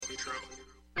See,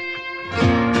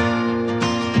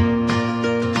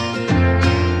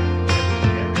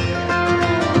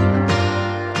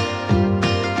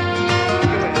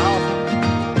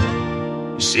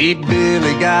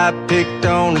 Billy got picked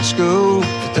on at school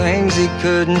for things he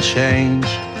couldn't change.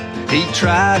 He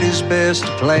tried his best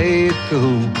to play it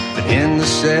cool, but in the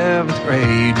 7th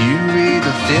grade, you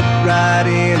either fit right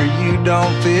in or you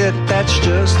don't fit. That's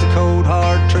just the cold,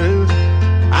 hard truth.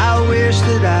 I wish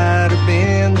that I'd have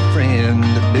been the friend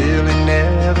that Billy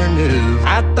never knew.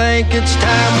 I think it's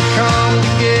time we come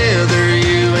together,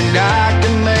 you and I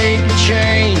can make a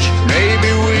change.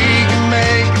 Maybe we can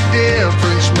make a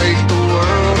difference, make the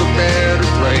world a better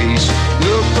place.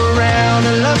 Look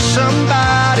around and love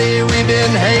somebody. We've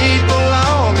been hateful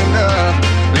long enough.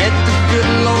 Let the good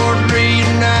Lord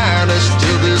reunite us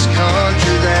till this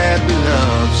country that we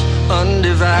love's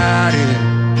undivided.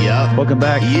 Yeah. Welcome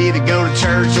back. You either go to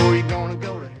church or you're gonna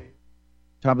go to hell.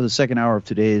 Top of the second hour of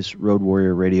today's Road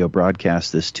Warrior Radio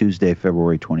broadcast this Tuesday,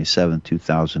 February 27th,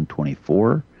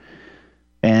 2024.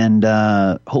 And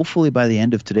hopefully by the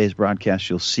end of today's broadcast,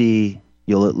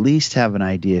 you'll at least have an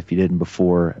idea, if you didn't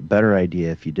before, a better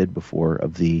idea if you did before,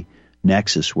 of the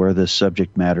nexus, where the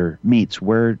subject matter meets.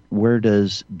 Where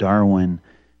does Darwin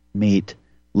meet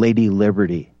Lady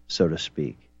Liberty, so to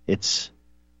speak? It's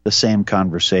the same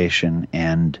conversation,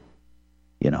 and,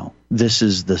 this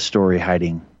is the story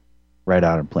hiding right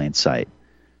out in plain sight.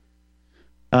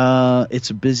 It's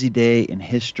a busy day in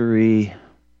history.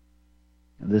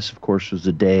 This, of course, was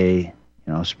the day,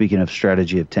 speaking of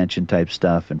strategy of tension type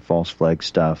stuff and false flag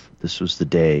stuff, this was the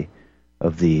day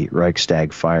of the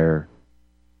Reichstag fire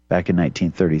back in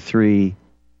 1933.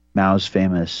 Mao's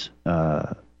famous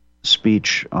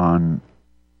speech on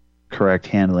correct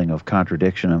handling of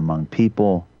contradiction among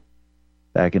people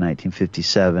back in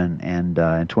 1957, and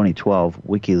in 2012,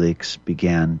 WikiLeaks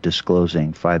began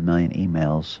disclosing 5 million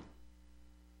emails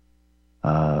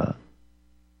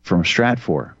from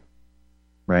Stratfor,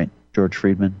 right? George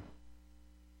Friedman.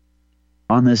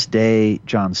 On this day,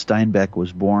 John Steinbeck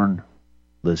was born,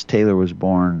 Liz Taylor was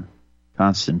born,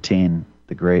 Constantine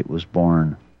the Great was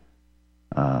born,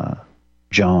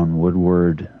 Joan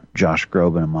Woodward, Josh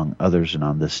Groban, among others, and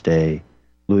on this day,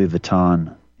 Louis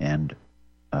Vuitton and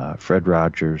Fred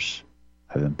Rogers,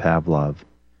 Ivan Pavlov,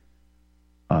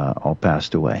 all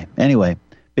passed away. Anyway,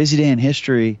 busy day in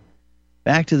history.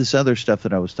 Back to this other stuff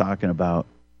that I was talking about.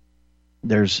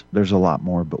 There's a lot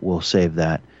more, but we'll save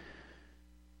that.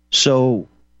 So,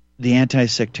 the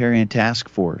Anti-Sectarian Task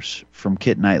Force, from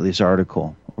Kit Knightley's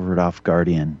article over at Off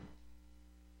Guardian,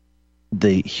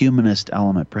 the humanist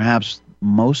element, perhaps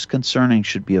most concerning,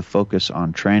 should be a focus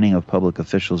on training of public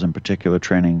officials, in particular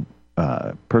training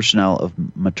personnel of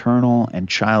maternal and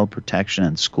child protection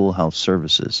and school health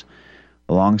services.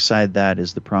 Alongside that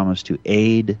is the promise to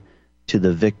aid to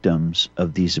the victims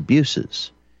of these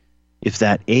abuses. If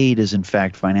that aid is in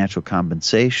fact financial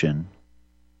compensation,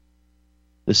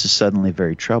 this is suddenly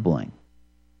very troubling.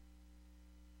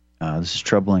 This is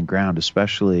troubling ground,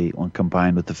 especially when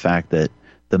combined with the fact that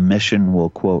the mission will,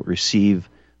 quote, receive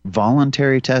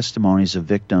voluntary testimonies of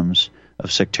victims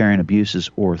of sectarian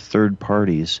abuses or third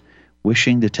parties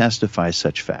wishing to testify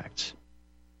such facts,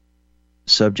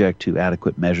 subject to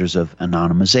adequate measures of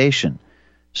anonymization.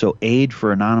 So aid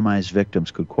for anonymized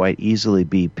victims could quite easily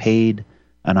be paid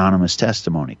anonymous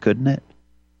testimony, couldn't it?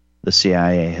 The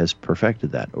CIA has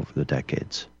perfected that over the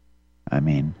decades. I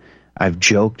mean, I've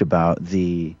joked about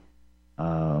the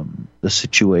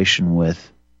situation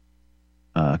with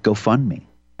GoFundMe.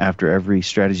 After every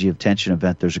strategy of tension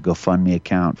event, there's a GoFundMe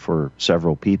account for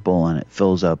several people, and it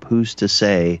fills up. Who's to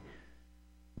say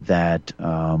that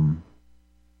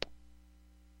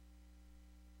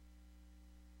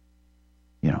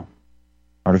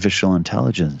artificial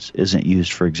intelligence isn't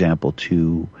used, for example,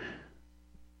 to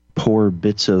pour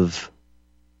bits of,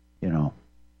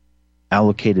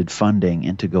 allocated funding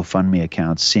into GoFundMe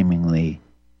accounts, seemingly,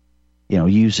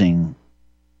 using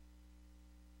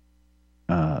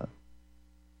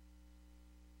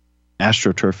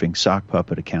astroturfing sock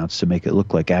puppet accounts to make it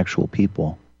look like actual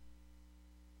people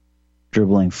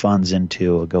dribbling funds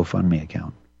into a GoFundMe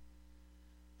account.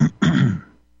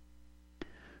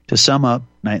 To sum up,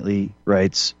 Knightley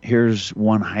writes, here's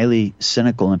one highly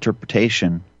cynical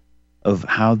interpretation of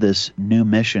how this new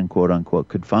mission, quote unquote,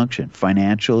 could function.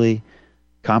 Financially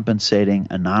compensating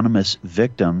anonymous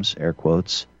victims, air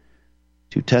quotes,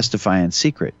 to testify in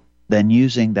secret, then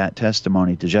using that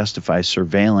testimony to justify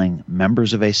surveilling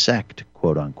members of a sect,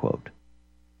 quote unquote,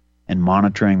 and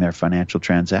monitoring their financial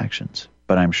transactions.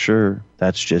 But I'm sure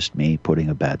that's just me putting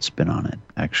a bad spin on it.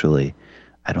 Actually,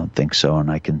 I don't think so, and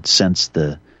I can sense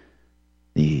the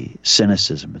the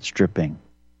cynicism. It's dripping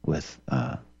with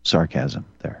sarcasm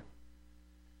there.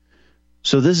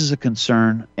 So this is a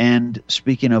concern. And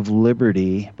speaking of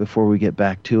liberty, before we get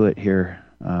back to it here,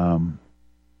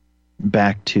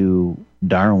 back to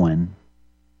Darwin,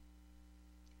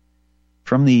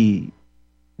 from the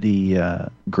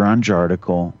Grunge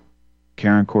article,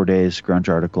 Karen Corday's Grunge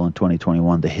article in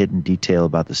 2021, The Hidden Detail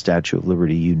About the Statue of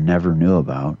Liberty You Never Knew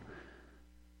About.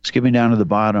 Skipping down to the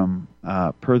bottom,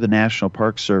 per the National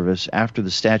Park Service, after the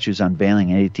statue's unveiling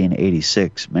in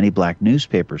 1886, many black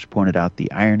newspapers pointed out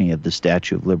the irony of the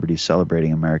Statue of Liberty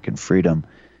celebrating American freedom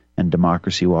and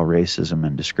democracy while racism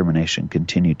and discrimination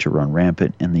continued to run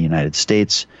rampant in the United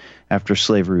States after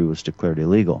slavery was declared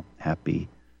illegal. Happy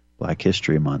Black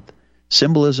History Month.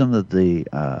 Symbolism of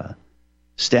the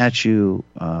statue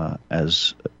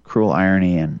as cruel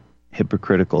irony and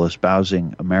hypocritical,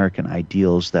 espousing American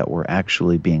ideals that weren't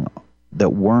actually being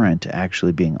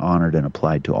honored and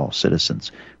applied to all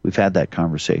citizens. We've had that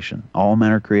conversation. All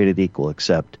men are created equal,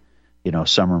 except,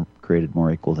 some are created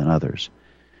more equal than others.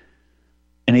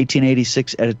 An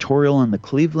 1886 editorial in the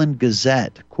Cleveland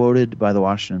Gazette, quoted by the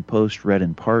Washington Post, read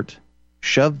in part,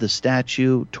 "Shove the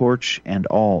statue, torch, and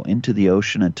all into the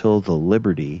ocean until the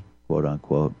liberty, quote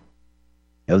unquote,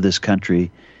 of this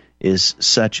country is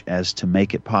such as to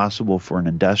make it possible for an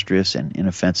industrious and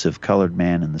inoffensive colored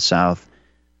man in the South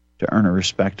to earn a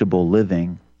respectable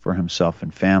living for himself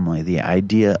and family. The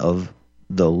idea of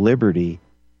the liberty,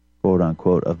 quote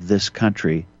unquote, of this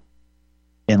country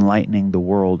enlightening the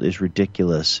world is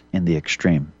ridiculous in the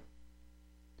extreme."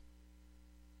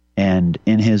 And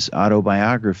in his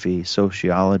autobiography,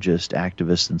 sociologist,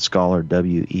 activist, and scholar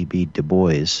W.E.B. Du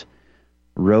Bois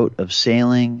wrote of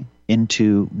sailing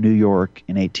into New York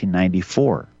in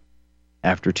 1894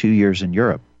 after 2 years in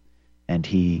Europe. And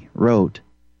he wrote,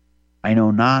 "I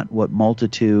know not what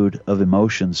multitude of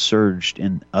emotions surged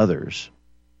in others,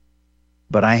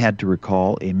 but I had to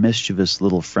recall a mischievous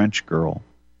little French girl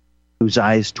whose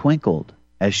eyes twinkled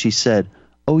as she said,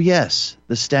 'Oh yes,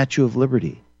 the Statue of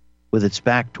Liberty, with its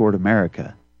back toward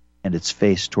America and its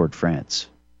face toward France.'"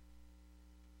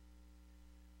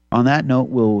 On that note,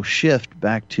 we'll shift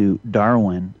back to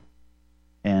Darwin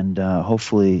and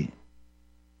hopefully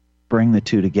bring the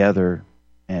two together,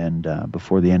 and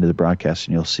before the end of the broadcast,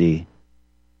 and you'll see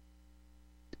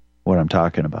what I'm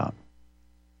talking about.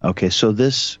 Okay, so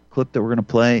this clip that we're going to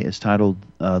play is titled,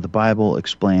 "The Bible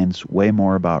Explains Way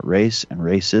More About Race and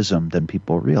Racism Than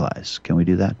People Realize." Can we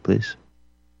do that, please?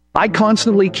 I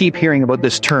constantly keep hearing about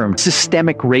this term,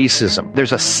 systemic racism.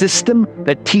 There's a system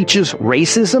that teaches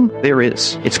racism? There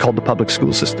is. It's called the public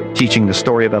school system, teaching the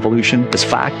story of evolution as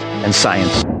fact and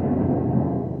science.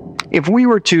 If we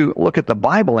were to look at the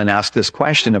Bible and ask this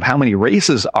question of how many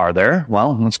races are there,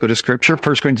 well, let's go to Scripture.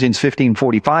 1 Corinthians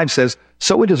 15:45 says,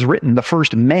 "So it is written, the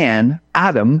first man,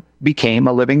 Adam, became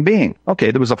a living being."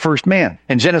 Okay, there was a first man.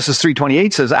 And Genesis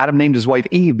 3:28 says, Adam named his wife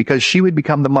Eve because she would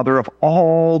become the mother of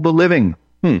all the living.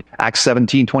 Acts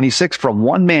 17:26, "From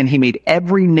one man he made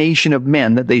every nation of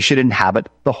men that they should inhabit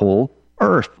the whole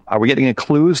earth." Are we getting a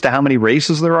clue as to how many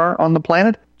races there are on the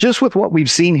planet? Just with what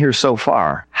we've seen here so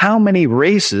far, how many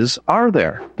races are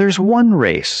there? There's one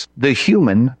race, the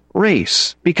human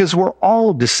race, because we're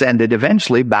all descended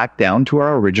eventually back down to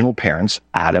our original parents,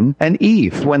 Adam and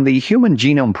Eve. When the Human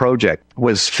Genome Project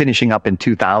was finishing up in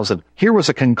 2000, here was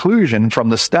a conclusion from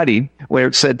the study where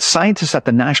it said scientists at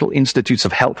the National Institutes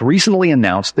of Health recently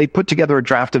announced they put together a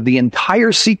draft of the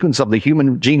entire sequence of the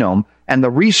human genome, and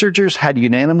the researchers had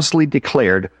unanimously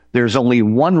declared there's only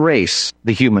one race,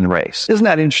 the human race. Isn't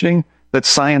that interesting that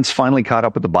science finally caught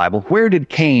up with the Bible? Where did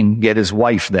Cain get his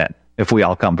wife then, if we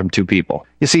all come from two people?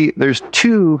 You see, there's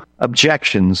two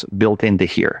objections built into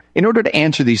here. In order to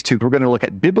answer these two, we're going to look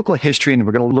at biblical history and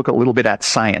we're going to look a little bit at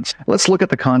science. Let's look at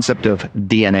the concept of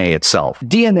DNA itself.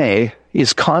 DNA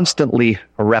is constantly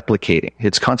replicating.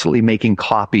 It's constantly making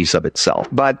copies of itself.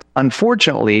 But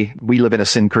unfortunately, we live in a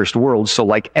sin-cursed world, so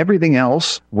like everything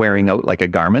else wearing out like a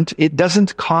garment, it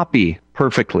doesn't copy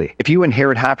perfectly. If you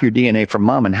inherit half your DNA from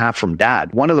mom and half from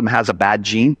dad, one of them has a bad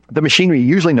gene, the machinery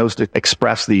usually knows to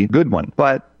express the good one.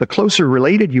 But the closer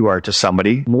related you are to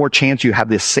somebody, more chance you have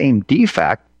this same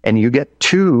defect, and you get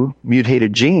two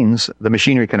mutated genes, the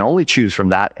machinery can only choose from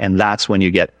that, and that's when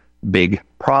you get big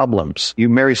problems. You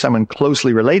marry someone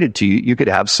closely related to you, you could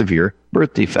have severe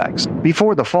birth defects.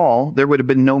 Before the fall, there would have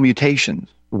been no mutations.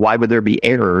 Why would there be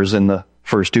errors in the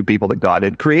first two people that God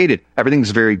had created?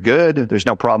 Everything's very good. There's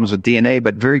no problems with DNA,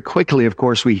 but very quickly, of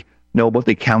course, we know about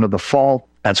the account of the fall.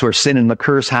 That's where sin and the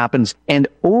curse happens. And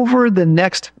over the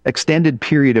next extended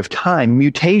period of time,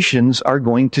 mutations are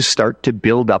going to start to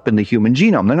build up in the human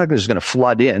genome. They're not just going to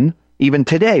flood in. Even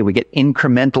today, we get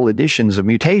incremental additions of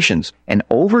mutations. And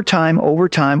over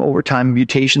time,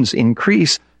 mutations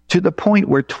increase to the point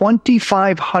where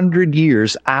 2,500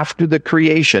 years after the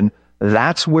creation,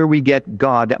 that's where we get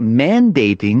God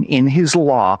mandating in his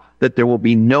law that there will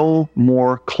be no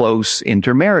more close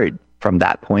intermarriage from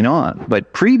that point on.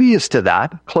 But previous to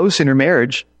that, close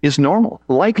intermarriage is normal,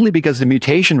 likely because the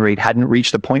mutation rate hadn't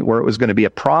reached a point where it was going to be a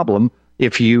problem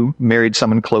if you married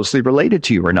someone closely related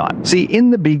to you or not. See,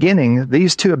 in the beginning,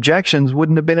 these two objections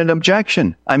wouldn't have been an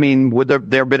objection. I mean, would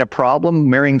there have been a problem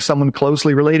marrying someone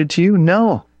closely related to you?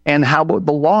 No. And how about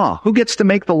the law? Who gets to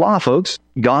make the law, folks?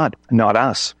 God, not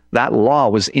us. That law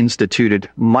was instituted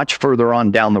much further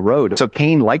on down the road. So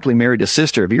Cain likely married his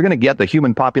sister. If you're going to get the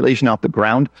human population off the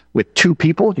ground with two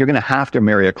people, you're going to have to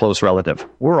marry a close relative.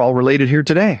 We're all related here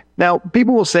today. Now,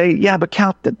 people will say, yeah, but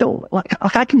Cal,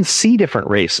 I can see different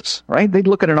races, right? They'd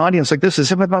look at an audience like this and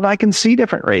say, but I can see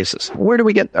different races. Where do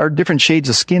we get our different shades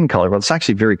of skin color? Well, it's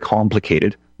actually very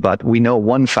complicated. But we know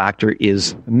one factor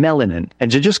is melanin.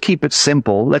 And to just keep it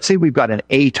simple, let's say we've got an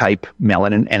A-type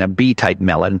melanin and a B-type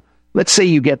melanin. Let's say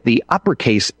you get the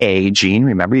uppercase A gene.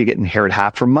 Remember, you get inherit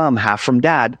half from mom, half from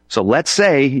dad. So let's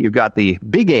say you've got the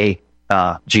big A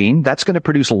gene. That's going to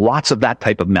produce lots of that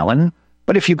type of melanin.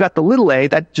 But if you've got the little a,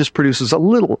 that just produces a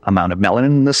little amount of melanin.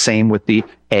 And the same with the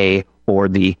A or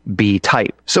the B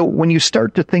type. So when you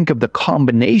start to think of the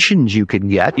combinations you could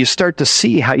get, you start to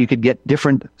see how you could get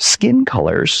different skin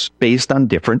colors based on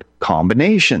different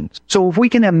combinations. So if we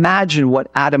can imagine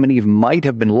what Adam and Eve might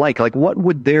have been like what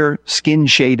would their skin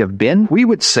shade have been? We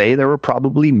would say they were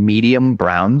probably medium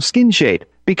brown skin shade,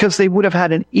 because they would have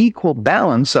had an equal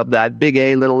balance of that big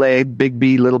A, big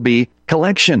B, little b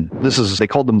collection. They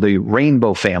called them the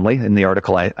rainbow family in the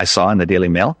article I saw in the Daily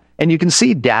Mail. And you can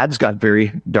see dad's got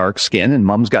very dark skin and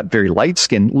mom's got very light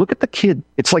skin. Look at the kid.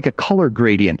 It's like a color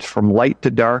gradient from light to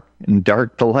dark and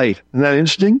dark to light. Isn't that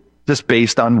interesting? Just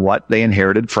based on what they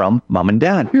inherited from mom and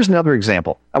dad. Here's another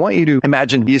example. I want you to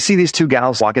imagine, you see these two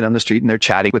gals walking down the street and they're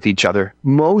chatting with each other.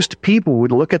 Most people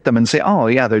would look at them and say, oh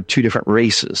yeah, they're two different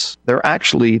races. They're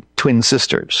actually twin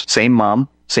sisters. Same mom,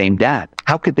 same dad.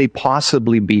 How could they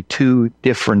possibly be two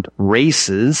different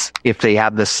races if they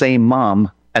have the same mom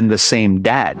and the same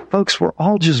dad? Folks, we're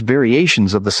all just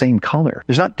variations of the same color.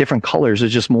 There's not different colors,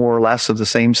 it's just more or less of the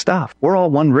same stuff. We're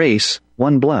all one race,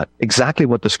 one blood. Exactly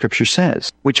what the scripture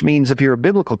says. Which means if you're a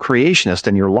biblical creationist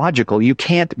and you're logical, you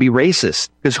can't be racist.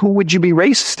 Because who would you be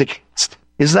racist against?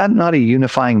 Is that not a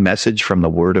unifying message from the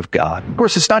Word of God? Of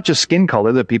course, it's not just skin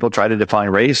color that people try to define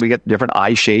race. We get different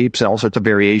eye shapes and all sorts of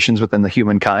variations within the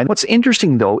humankind. What's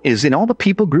interesting, though, is in all the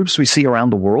people groups we see around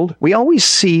the world, we always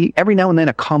see every now and then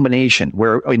a combination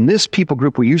where in this people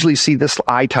group, we usually see this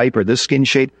eye type or this skin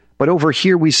shade. But over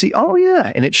here we see, oh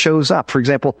yeah, and it shows up. For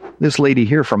example, this lady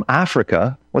here from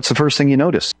Africa, what's the first thing you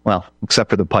notice? Well, except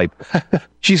for the pipe.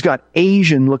 She's got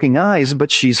Asian-looking eyes,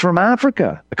 but she's from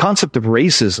Africa. The concept of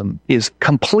racism is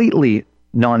completely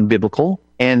non-biblical,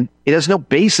 and it has no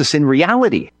basis in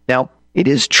reality. Now, it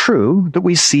is true that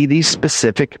we see these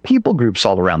specific people groups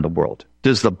all around the world.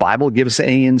 Does the Bible give us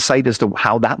any insight as to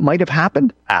how that might have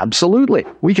happened? Absolutely.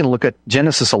 We can look at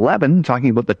Genesis 11, talking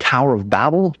about the Tower of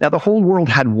Babel. Now, the whole world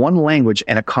had one language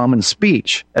and a common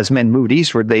speech. As men moved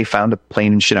eastward, they found a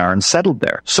plain in Shinar and settled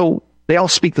there. So they all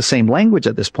speak the same language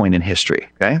at this point in history,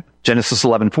 okay? Genesis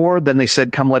 11:4, then they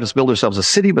said, come, let us build ourselves a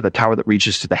city with a tower that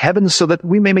reaches to the heavens so that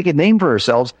we may make a name for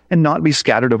ourselves and not be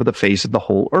scattered over the face of the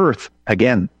whole earth.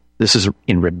 Again, this is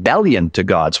in rebellion to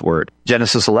God's word.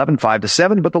 Genesis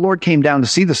 11:5-7, but the Lord came down to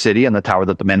see the city and the tower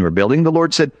that the men were building. The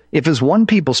Lord said, if as one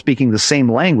people speaking the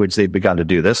same language they've begun to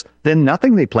do this, then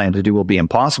nothing they plan to do will be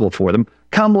impossible for them.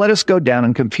 Come, let us go down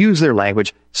and confuse their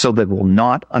language so that we'll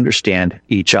not understand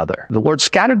each other. The Lord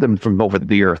scattered them from over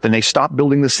the earth, and they stopped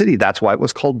building the city. That's why it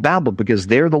was called Babel, because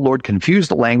there the Lord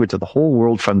confused the language of the whole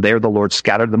world. From there the Lord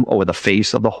scattered them over the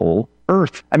face of the whole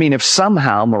earth. I mean, if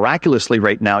somehow, miraculously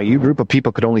right now, you group of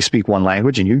people could only speak one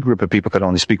language, and you group of people could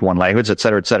only speak one language, et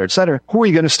cetera, et cetera, et cetera, who are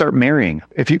you going to start marrying?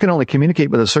 If you can only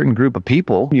communicate with a certain group of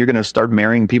people, you're going to start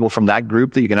marrying people from that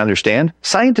group that you can understand.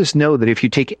 Scientists know that if you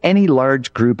take any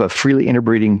large group of freely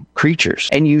interbreeding creatures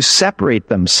and you separate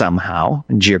them somehow,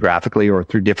 geographically or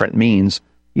through different means,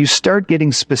 you start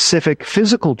getting specific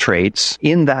physical traits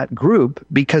in that group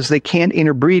because they can't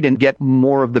interbreed and get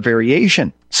more of the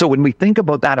variation. So when we think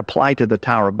about that applied to the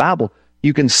Tower of Babel,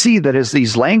 you can see that as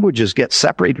these languages get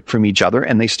separated from each other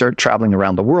and they start traveling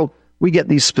around the world, we get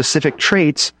these specific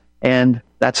traits, and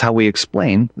that's how we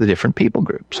explain the different people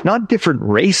groups. Not different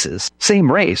races,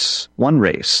 same race, one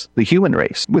race, the human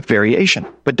race, with variation.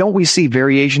 But don't we see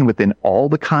variation within all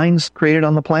the kinds created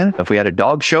on the planet? If we had a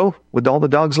dog show, would all the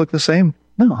dogs look the same?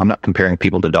 No, I'm not comparing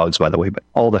people to dogs, by the way, but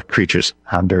all the creatures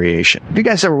have variation. Have you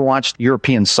guys ever watched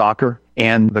European soccer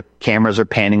and the cameras are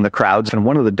panning the crowds and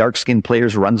one of the dark-skinned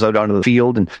players runs out onto the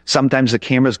field and sometimes the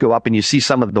cameras go up and you see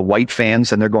some of the white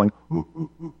fans and they're going, ooh,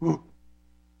 ooh, ooh, ooh.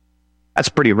 That's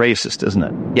pretty racist, isn't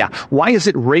it? Yeah. Why is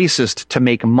it racist to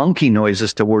make monkey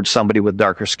noises towards somebody with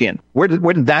darker skin? Where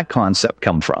did that concept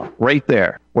come from? Right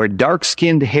there. Where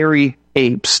dark-skinned, hairy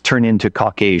apes turn into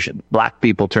Caucasian. Black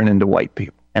people turn into white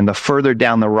people. And the further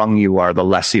down the rung you are, the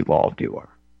less evolved you are.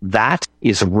 That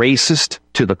is racist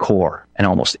to the core. And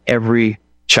almost every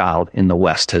child in the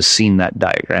West has seen that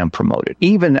diagram promoted.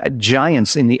 Even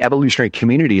giants in the evolutionary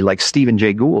community like Stephen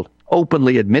Jay Gould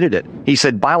openly admitted it. He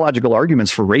said biological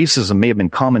arguments for racism may have been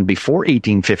common before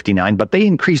 1859, but they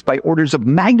increased by orders of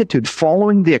magnitude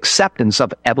following the acceptance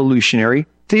of evolutionary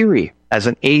theory. As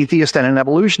an atheist and an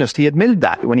evolutionist, he admitted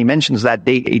that. When he mentions that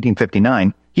date,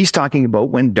 1859, he's talking about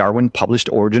when Darwin published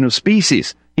Origin of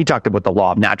Species. He talked about the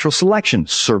law of natural selection,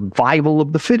 survival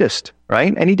of the fittest,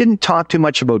 right? And he didn't talk too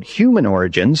much about human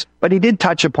origins, but he did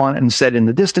touch upon it and said in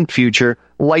the distant future,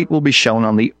 light will be shown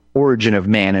on the origin of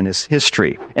man and his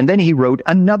history. And then he wrote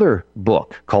another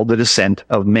book called The Descent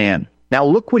of Man. Now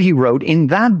look what he wrote in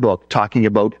that book talking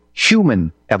about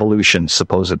human evolution,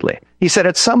 supposedly. He said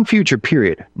at some future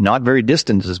period, not very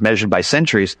distant as measured by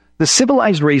centuries, the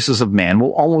civilized races of man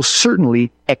will almost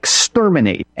certainly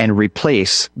exterminate and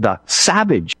replace the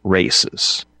savage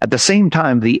races. At the same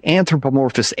time, the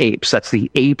anthropomorphous apes, that's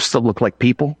the apes that look like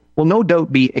people, will no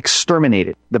doubt be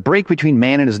exterminated. The break between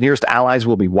man and his nearest allies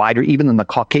will be wider even than the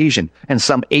Caucasian and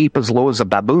some ape as low as a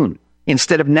baboon,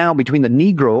 instead of now between the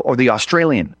Negro or the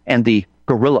Australian and the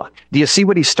gorilla. Do you see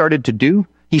what he started to do?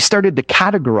 He started to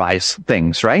categorize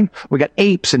things, right? We got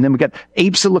apes, and then we got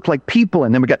apes that look like people,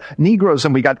 and then we got Negroes,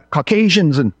 and we got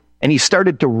Caucasians, and he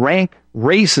started to rank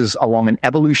races along an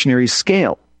evolutionary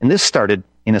scale. And this started,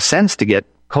 in a sense, to get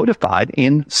codified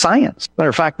in science. Matter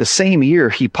of fact, the same year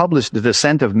he published The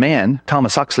Descent of Man,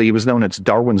 Thomas Huxley, he was known as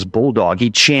Darwin's bulldog. He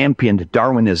championed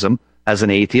Darwinism as an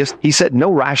atheist. He said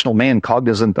no rational man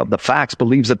cognizant of the facts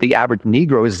believes that the average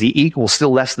Negro is the equal,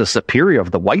 still less the superior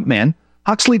of the white man.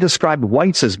 Huxley described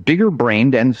whites as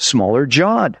bigger-brained and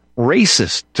smaller-jawed,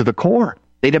 racist to the core.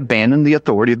 They'd abandoned the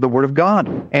authority of the Word of God.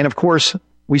 And of course,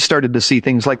 we started to see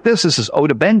things like this. This is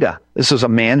Oda Benda. This is a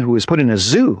man who was put in a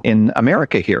zoo in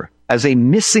America here as a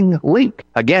missing link.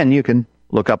 Again, you can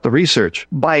look up the research.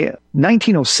 By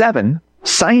 1907,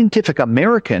 Scientific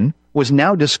American was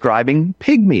now describing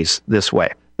pygmies this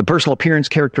way. The personal appearance,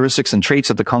 characteristics, and traits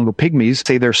of the Congo pygmies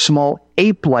say they're small,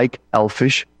 ape-like,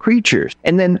 elfish creatures.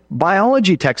 And then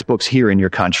biology textbooks here in your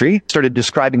country started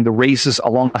describing the races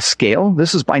along a scale.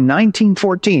 This is by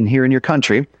 1914 here in your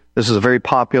country. This is a very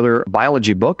popular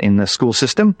biology book in the school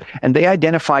system. And they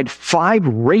identified 5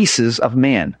 races of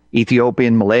man: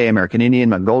 Ethiopian, Malay, American Indian,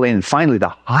 Mongolian, and finally the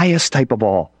highest type of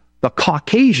all, the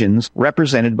Caucasians,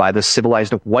 represented by the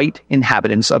civilized white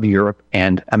inhabitants of Europe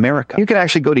and America. You can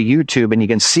actually go to YouTube and you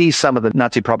can see some of the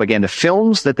Nazi propaganda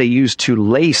films that they used to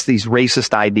lace these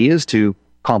racist ideas to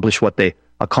accomplish what they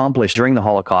accomplished during the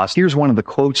Holocaust. Here's one of the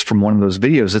quotes from one of those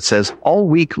videos. It says, "All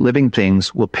weak living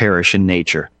things will perish in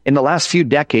nature. In the last few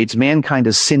decades, mankind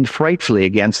has sinned frightfully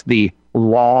against the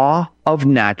law of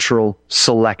natural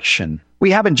selection. We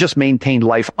haven't just maintained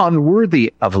life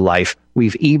unworthy of life,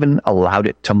 we've even allowed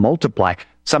it to multiply."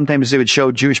 Sometimes they would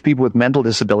show Jewish people with mental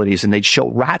disabilities and they'd show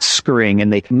rats scurrying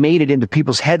and they made it into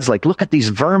people's heads like, look at these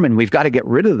vermin, we've got to get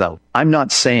rid of them. I'm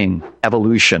not saying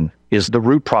evolution is the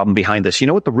root problem behind this. You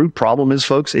know what the root problem is,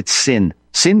 folks? It's sin.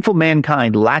 Sinful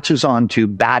mankind latches on to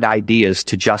bad ideas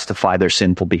to justify their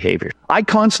sinful behavior. I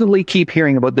constantly keep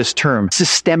hearing about this term,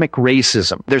 systemic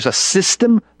racism. There's a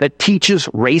system that teaches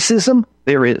racism.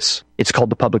 There is. It's called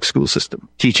the public school system,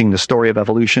 teaching the story of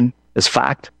evolution as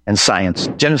fact and science.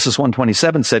 Genesis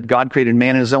 1:27 said, God created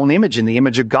man in his own image. In the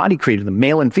image of God, he created them.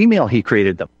 Male and female, he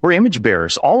created them. We're image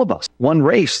bearers, all of us. One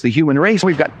race, the human race.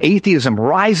 We've got atheism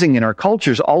rising in our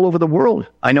cultures all over the world.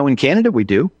 I know in Canada we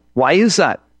do. Why is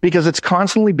that? Because it's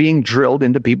constantly being drilled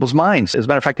into people's minds. As a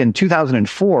matter of fact, in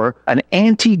 2004, an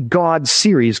anti-God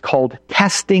series called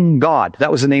Testing God.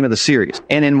 That was the name of the series.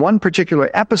 And in one particular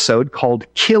episode called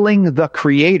Killing the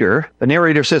Creator, the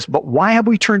narrator says, but why have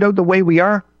we turned out the way we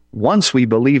are? Once we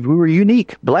believed we were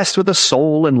unique, blessed with a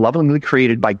soul and lovingly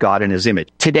created by God in his image.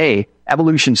 Today,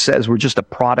 evolution says we're just a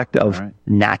product of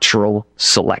natural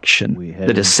selection,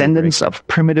 the descendants of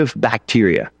primitive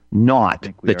bacteria. not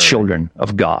the children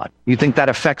of God. You think that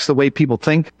affects the way people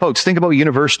think? Folks, think about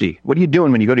university. What are you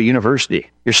doing when you go to university?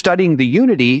 You're studying the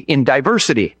unity in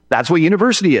diversity. That's what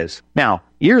university is. Now,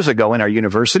 years ago in our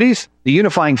universities, the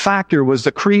unifying factor was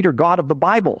the creator God of the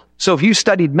Bible. So if you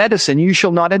studied medicine, you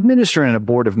shall not administer an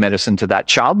abortive medicine to that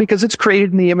child because it's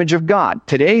created in the image of God.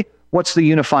 Today, what's the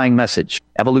unifying message?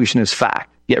 Evolution is fact.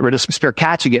 Get rid of spare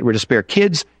cats, you get rid of spare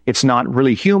kids. It's not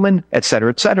really human,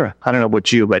 etc., etc. I don't know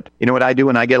about you, but you know what I do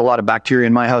when I get a lot of bacteria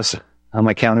in my house on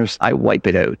my counters? I wipe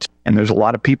it out. And there's a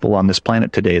lot of people on this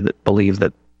planet today that believe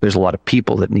that there's a lot of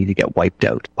people that need to get wiped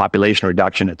out. Population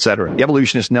reduction, etc. The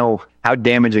evolutionists know how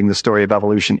damaging the story of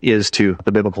evolution is to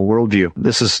the biblical worldview.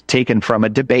 This is taken from a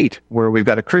debate where we've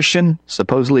got a Christian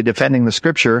supposedly defending the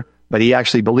scripture, but he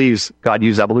actually believes God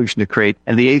used evolution to create.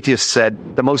 And the atheist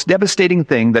said the most devastating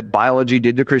thing that biology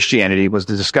did to Christianity was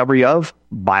the discovery of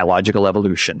biological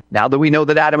evolution. Now that we know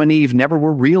that Adam and Eve never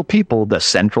were real people, the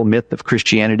central myth of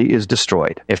Christianity is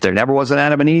destroyed. If there never was an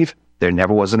Adam and Eve, there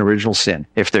never was an original sin.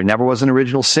 If there never was an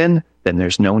original sin, then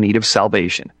there's no need of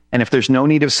salvation. And if there's no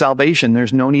need of salvation,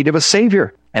 there's no need of a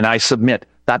savior. And I submit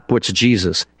that puts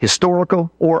Jesus,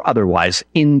 historical or otherwise,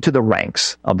 into the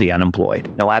ranks of the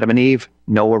unemployed. No Adam and Eve,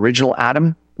 no original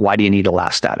Adam. Why do you need a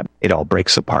last Adam? It all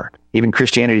breaks apart. Even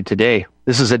Christianity today,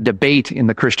 this is a debate in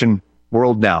the Christian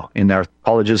world now, in their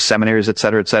colleges, seminaries,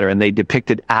 etc., etc., and they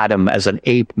depicted Adam as an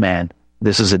ape man.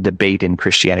 This is a debate in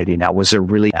Christianity now. Was there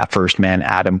really a first man,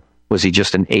 Adam? Was he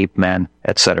just an ape man,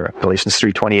 etc.? Galatians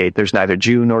 3:28, there's neither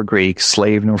Jew nor Greek,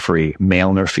 slave nor free,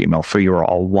 male nor female, for you are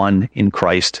all one in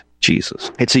Christ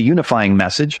Jesus. It's a unifying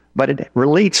message, but it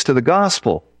relates to the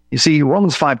gospel. You see,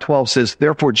 Romans 5:12 says,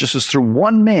 therefore, just as through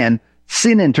one man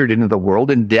sin entered into the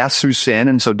world, and death through sin,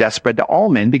 and so death spread to all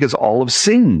men because all have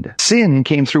sinned. Sin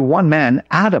came through one man,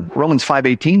 Adam. Romans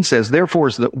 5:18 says, therefore,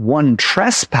 as that one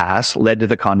trespass led to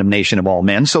the condemnation of all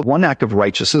men, so one act of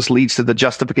righteousness leads to the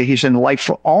justification and life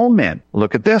for all men.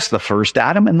 Look at this, the first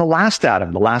Adam and the last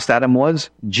Adam. The last Adam was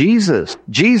Jesus.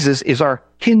 Jesus is our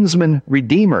kinsman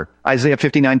redeemer. Isaiah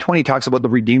 59:20 talks about the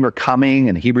Redeemer coming,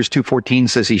 and Hebrews 2:14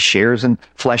 says he shares in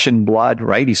flesh and blood,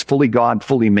 right? He's fully God,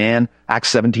 fully man. Acts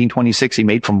 17:26, he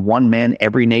made from one man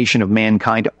every nation of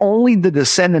mankind. Only the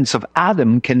descendants of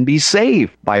Adam can be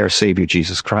saved by our Savior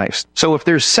Jesus Christ. So if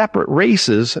there's separate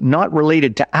races not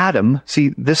related to Adam,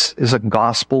 see, this is a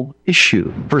gospel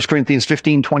issue. 1 Corinthians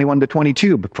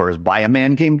 15:21-22, for as by a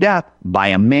man came death, by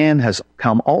a man has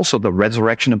come also the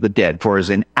resurrection of the dead. For as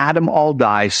in Adam all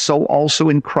die, so also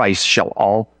in Christ shall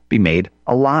all be made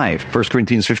alive. 1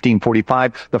 Corinthians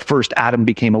 15:45, the first Adam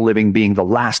became a living being, the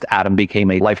last Adam became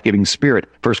a life-giving spirit.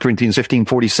 1 Corinthians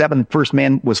 15:47, first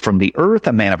man was from the earth,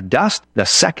 a man of dust. The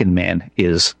second man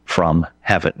is from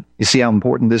heaven. You see how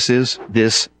important this is?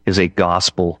 This is a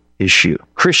gospel issue.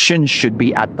 Christians should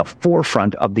be at the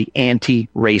forefront of the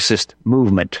anti-racist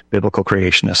movement, biblical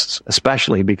creationists,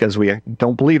 especially because we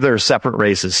don't believe there are separate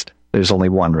races. There's only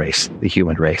one race, the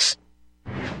human race.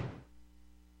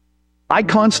 I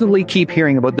constantly keep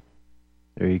hearing about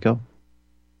There you go.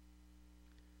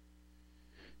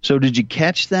 So did you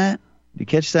catch that? Did you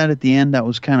catch that at the end? That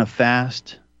was kind of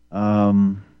fast.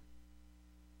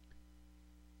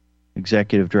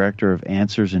 Executive Director of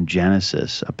Answers in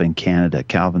Genesis up in Canada,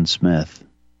 Calvin Smith,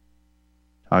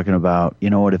 talking about, you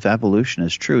know what, if evolution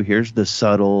is true, here's the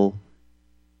subtle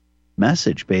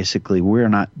message. Basically, we're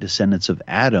not descendants of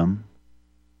Adam,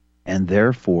 and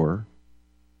therefore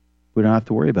we don't have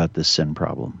to worry about this sin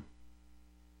problem.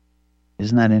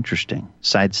 Isn't that interesting?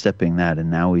 Sidestepping that, and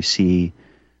now we see,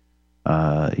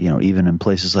 even in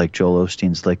places like Joel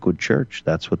Osteen's Lakewood Church,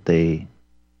 that's what they,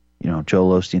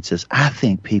 Joel Osteen says, I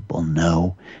think people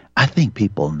know.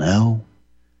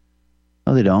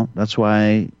 No, they don't. That's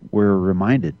why we're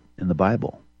reminded in the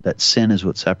Bible that sin is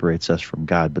what separates us from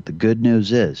God. But the good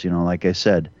news is, like I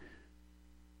said,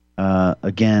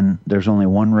 again, there's only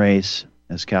one race.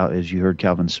 As you heard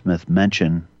Calvin Smith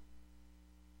mention,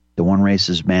 the one race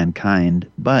is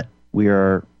mankind, but we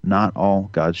are not all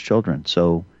God's children.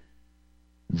 So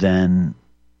then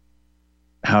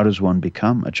how does one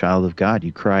become a child of God?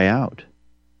 You cry out.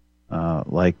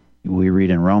 Like we read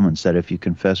in Romans, that if you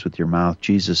confess with your mouth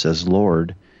Jesus as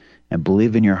Lord and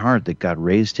believe in your heart that God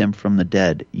raised him from the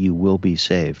dead, you will be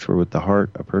saved. For with the heart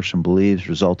a person believes,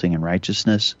 resulting in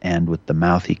righteousness, and with the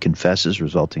mouth he confesses,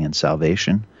 resulting in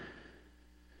salvation.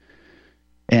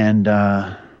 And,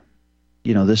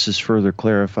 this is further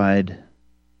clarified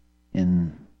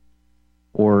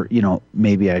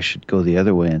maybe I should go the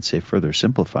other way and say further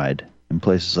simplified in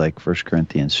places like 1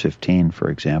 Corinthians 15, for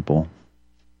example.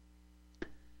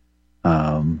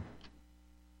 1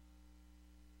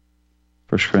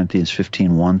 Corinthians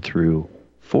 15, 1 through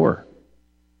 4.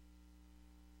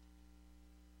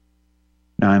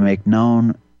 Now I make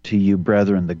known to you,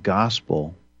 brethren, the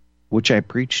gospel which I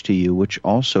preached to you, which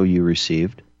also you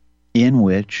received, in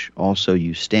which also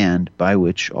you stand, by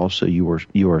which also you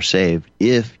are saved,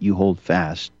 if you hold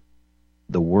fast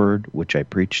the word which I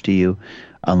preached to you,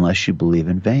 unless you believe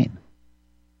in vain.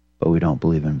 But we don't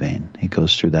believe in vain. He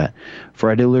goes through that.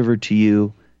 For I delivered to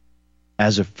you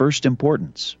as of first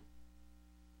importance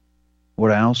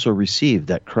what I also received,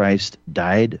 that Christ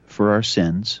died for our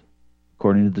sins,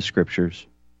 according to the Scriptures,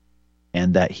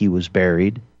 and that he was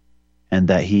buried, and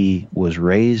that he was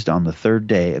raised on the third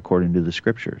day, according to the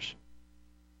Scriptures.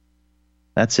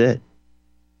 That's it.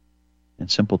 In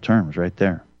simple terms, right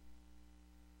there.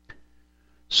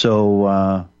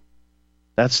 So,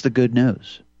 that's the good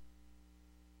news.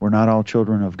 We're not all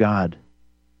children of God.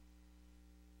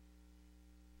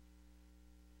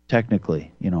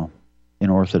 Technically, in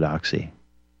orthodoxy,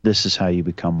 this is how you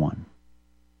become one.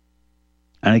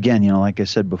 And again, like I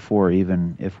said before,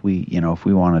 even if we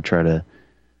want to try to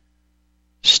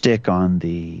stick on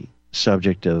the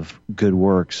subject of good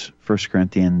works, 1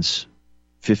 Corinthians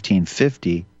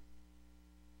 15:50,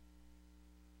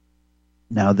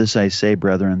 now this I say,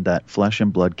 brethren, that flesh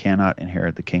and blood cannot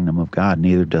inherit the kingdom of God,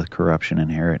 neither doth corruption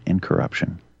inherit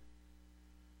incorruption.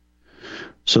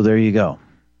 So there you go.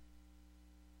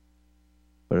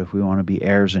 But if we want to be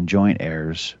heirs and joint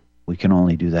heirs, we can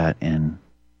only do that in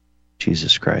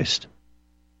Jesus Christ.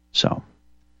 So,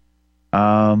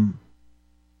 to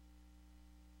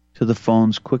the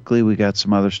phones quickly. We got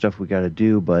some other stuff we got to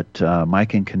do, but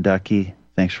Mike in Kentucky,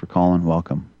 thanks for calling.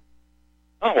 Welcome.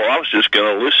 Oh, well, I was just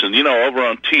going to listen. Over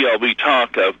on TLB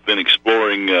Talk, I've been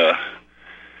exploring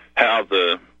how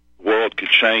the world could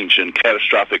change in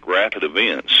catastrophic rapid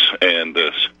events, and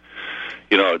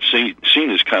it's seen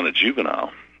as kind of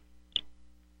juvenile.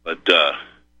 But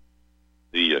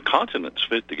the continents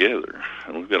fit together,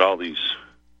 and we've got all these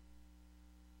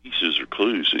pieces or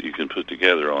clues that you can put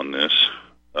together on this.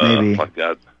 Maybe like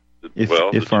that.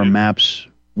 If our maps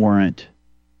weren't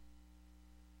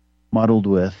muddled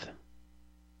with,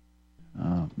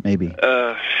 maybe.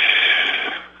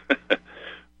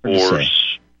 For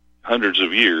hundreds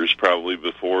of years, probably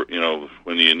before,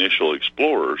 when the initial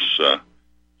explorers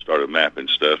started mapping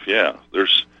stuff. Yeah,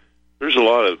 there's a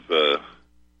lot of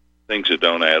things that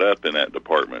don't add up in that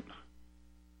department.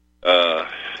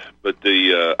 But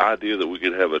the idea that we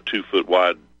could have a 2-foot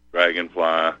wide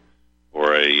dragonfly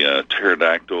or a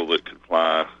pterodactyl that could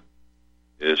fly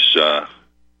is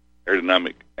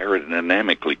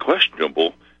aerodynamically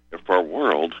questionable if our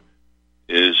world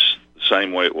is the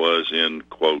same way it was in,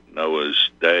 quote, Noah's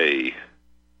day.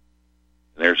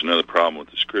 And there's another problem with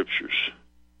the Scriptures.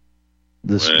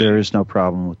 There is no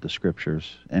problem with the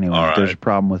Scriptures. Anyway, right. There's a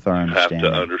problem with our understanding. You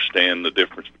have to understand the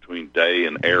difference between day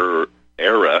and era,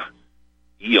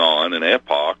 eon and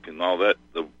epoch, and all that.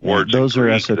 The words. Those are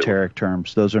esoteric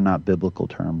terms. Those are not biblical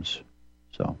terms.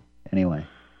 So, anyway.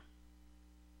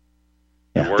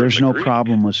 Yeah, there's no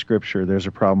problem with Scripture. There's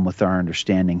a problem with our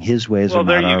understanding. His ways are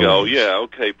not our ways. Well, there you go. Yeah,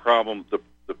 okay.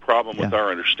 The problem with our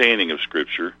understanding of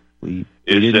Scripture we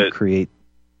didn't create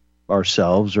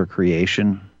ourselves or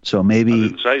creation. So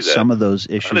maybe some of those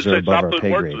issues are above our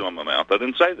pay grade. On my mouth. I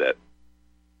didn't say that.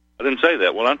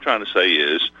 What I'm trying to say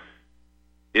is,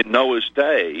 in Noah's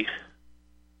day,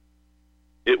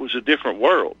 it was a different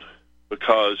world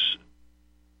because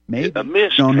a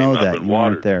mist came up and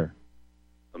watered. There.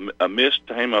 A mist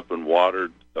came up and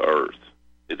watered the earth.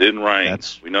 It didn't rain.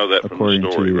 We know that from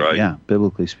the story, right? Yeah,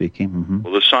 biblically speaking. Mm-hmm.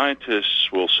 Well, the scientists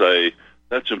will say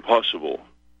that's impossible.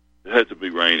 It had to be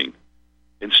raining.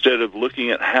 Instead of looking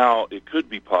at how it could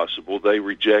be possible, they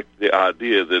reject the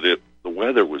idea that the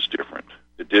weather was different.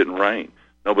 It didn't rain.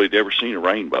 Nobody had ever seen a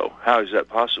rainbow. How is that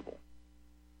possible?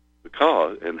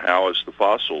 And how is the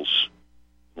fossils,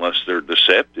 unless they're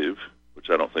deceptive, which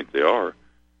I don't think they are,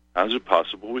 how is it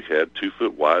possible we had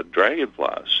 2-foot wide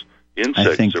dragonflies,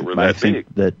 insects that were that big? I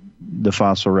think that the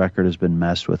fossil record has been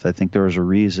messed with. I think there was a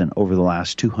reason over the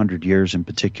last 200 years in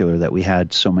particular that we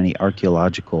had so many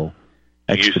archaeological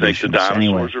expeditions. You think the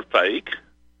dinosaurs are fake?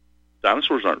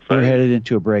 Dinosaurs aren't fake. We're headed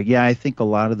into a break. Yeah, I think a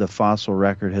lot of the fossil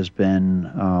record has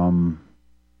been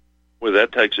well,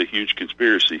 that takes a huge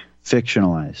conspiracy.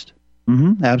 Fictionalized.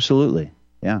 Mm-hmm, absolutely.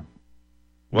 Yeah.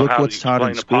 Well, look what's taught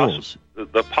in schools.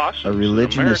 The possums. A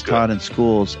religion is taught in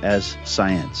schools as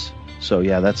science. So,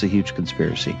 yeah, that's a huge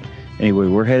conspiracy. Anyway,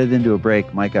 we're headed into a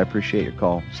break. Mike, I appreciate your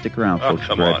call. Stick around, folks.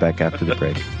 We'll be right back after the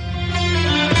break.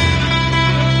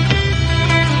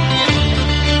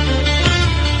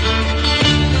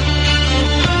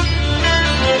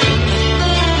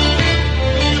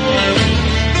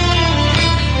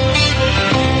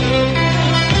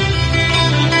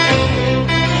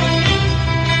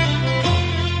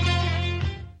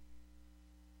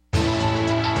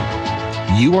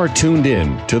 You are tuned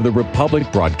in to the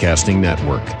Republic Broadcasting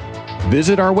Network.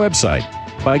 Visit our website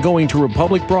by going to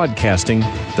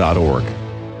republicbroadcasting.org.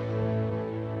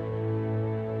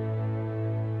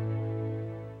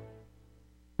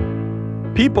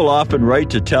 People often write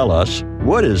to tell us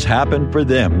what has happened for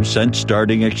them since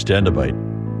starting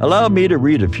Extendivite. Allow me to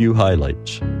read a few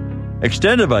highlights.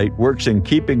 Extendivite works in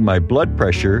keeping my blood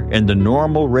pressure in the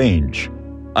normal range.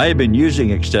 I have been using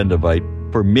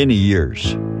Extendivite for many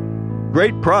years.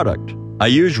 Great product. I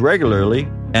use regularly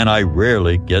and I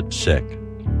rarely get sick.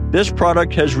 This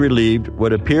product has relieved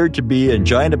what appeared to be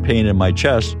angina pain in my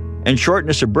chest and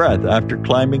shortness of breath after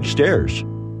climbing stairs.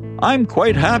 I'm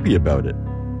quite happy about it.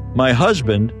 My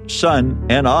husband, son,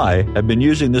 and I have been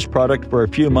using this product for a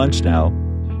few months now,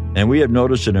 and we have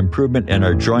noticed an improvement in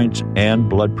our joints and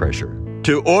blood pressure.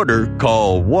 To order,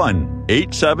 call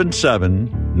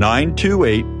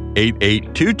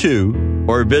 1-877-928-8822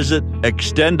 or visit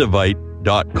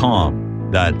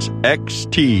extendivite.com. That's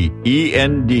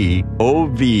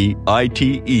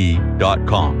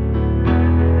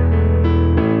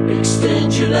XTENDOVITE.com.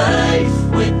 Extend your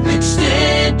life with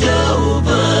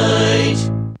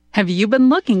Extendovite. Have you been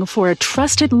looking for a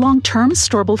trusted long-term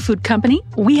storable food company?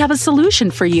 We have a solution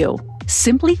for you.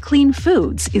 Simply Clean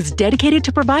Foods is dedicated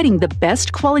to providing the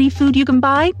best quality food you can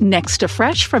buy next to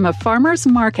fresh from a farmer's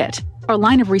market. Our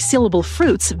line of resealable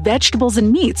fruits, vegetables,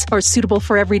 and meats are suitable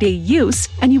for everyday use,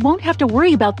 and you won't have to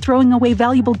worry about throwing away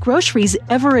valuable groceries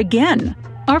ever again.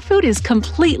 Our food is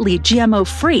completely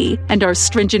GMO-free, and our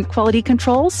stringent quality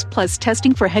controls, plus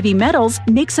testing for heavy metals,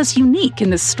 makes us unique in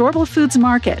the storable foods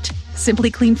market.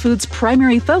 Simply Clean Foods'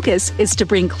 primary focus is to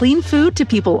bring clean food to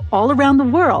people all around the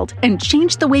world and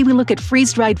change the way we look at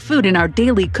freeze-dried food in our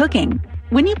daily cooking.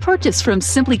 When you purchase from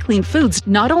Simply Clean Foods,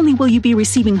 not only will you be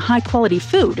receiving high-quality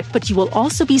food, but you will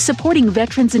also be supporting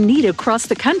veterans in need across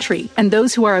the country and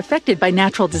those who are affected by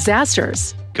natural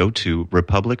disasters. Go to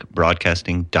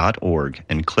republicbroadcasting.org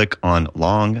and click on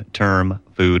long-term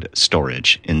food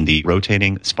storage in the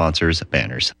rotating sponsors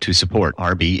banners to support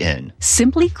RBN.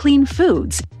 Simply Clean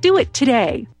Foods. Do it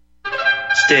today.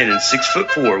 Standing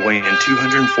 6'4", weighing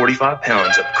 245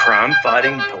 pounds of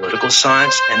crime-fighting, political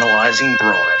science analyzing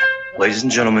brawn. Ladies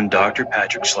and gentlemen, Dr.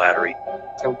 Patrick Slattery.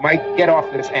 So, Mike, get off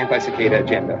this anti-cicada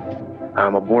agenda.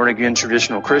 I'm a born-again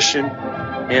traditional Christian,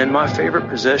 and my favorite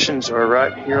possessions are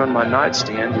right here on my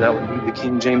nightstand. That would be the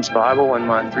King James Bible and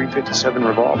my .357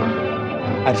 revolver.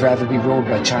 I'd rather be ruled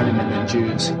by Chinamen than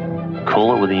Jews.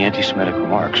 Cool it with the anti-Semitic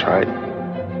remarks, right?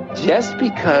 Just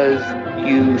because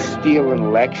you steal an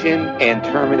election and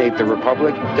terminate the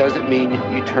Republic doesn't mean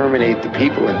you terminate the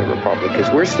people in the Republic, because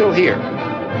we're still here.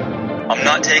 I'm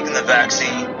not taking the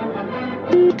vaccine.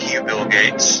 F*** you, Bill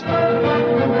Gates.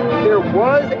 There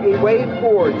was a way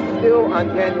forward still on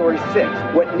January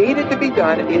 6th. What needed to be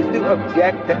done is to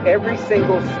object to every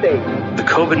single state. The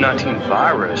COVID-19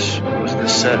 virus was the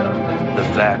setup. The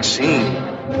vaccine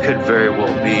could very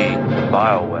well be the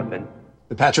bioweapon.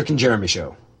 The Patrick and Jeremy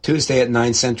Show, Tuesday at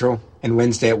 9 Central and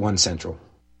Wednesday at 1 Central.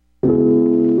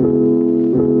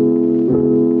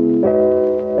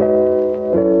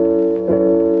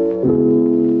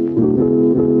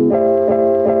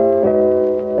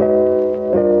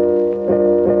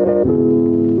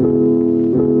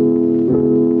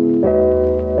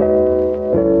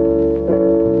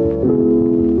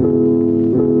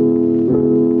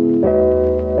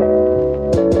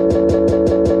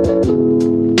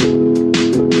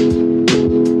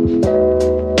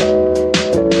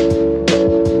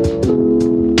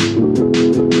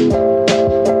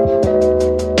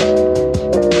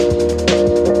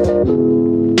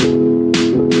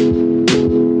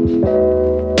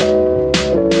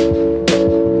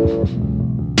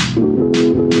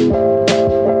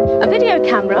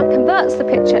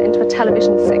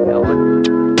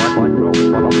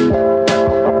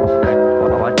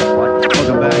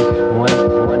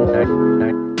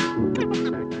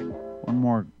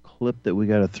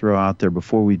 Throw out there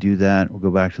before we do that. We'll go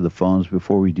back to the phones.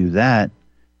 Before we do that,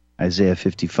 Isaiah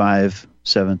 55,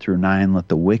 7 through 9, let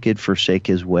the wicked forsake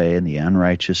his way and the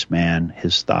unrighteous man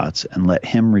his thoughts, and let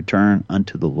him return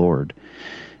unto the Lord,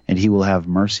 and he will have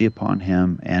mercy upon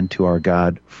him, and to our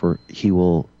God, for he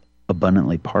will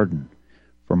abundantly pardon.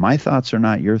 For my thoughts are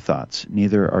not your thoughts,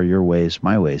 neither are your ways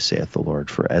my ways, saith the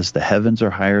Lord. For as the heavens are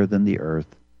higher than the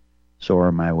earth, so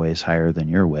are my ways higher than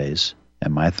your ways,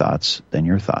 and my thoughts than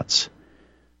your thoughts.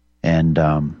 And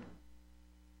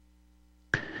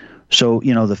so,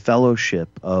 the fellowship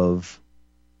of,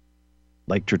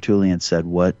 like Tertullian said,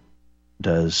 what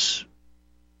does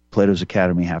Plato's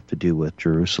Academy have to do with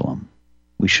Jerusalem?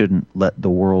 We shouldn't let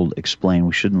the world explain.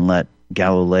 We shouldn't let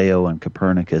Galileo and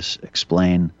Copernicus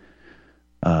explain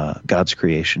God's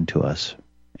creation to us.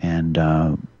 And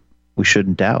we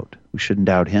shouldn't doubt. We shouldn't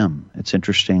doubt him. It's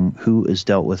interesting who is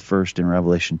dealt with first in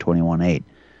Revelation 21:8.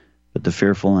 But the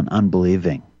fearful and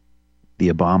unbelieving, the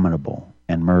abominable,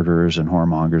 and murderers and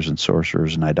whoremongers and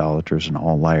sorcerers and idolaters and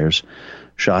all liars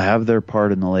shall have their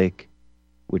part in the lake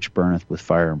which burneth with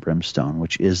fire and brimstone,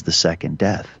 which is the second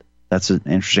death. That's an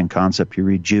interesting concept. You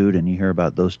read Jude and you hear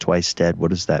about those twice dead. What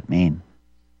does that mean?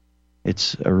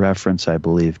 It's a reference, I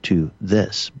believe, to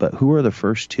this. But who are the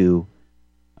first two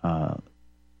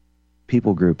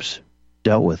people groups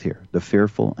dealt with here? The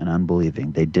fearful and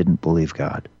unbelieving. They didn't believe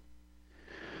God.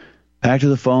 Back to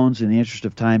the phones in the interest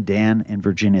of time. Dan in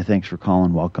Virginia, thanks for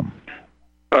calling. Welcome.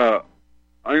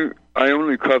 I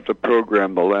only caught the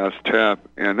program the last tap,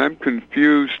 and I'm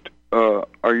confused.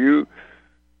 Are you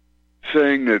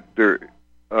saying that there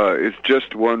is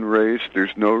just one race,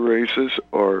 there's no races,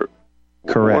 or...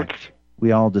 Correct.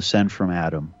 We all descend from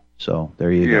Adam, so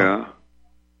there you go. Yeah.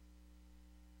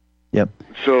 Yep.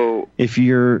 So... If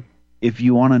you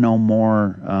want to know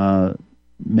more,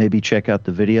 maybe check out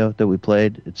the video that we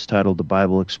played. It's titled "The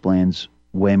Bible Explains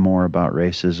Way More About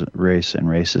Race and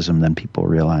Racism Than People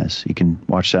Realize." You can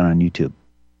watch that on YouTube.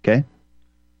 Okay?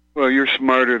 Well, you're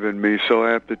smarter than me, so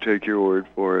I have to take your word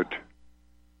for it.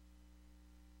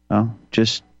 Well,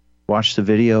 just watch the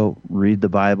video, read the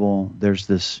Bible. There's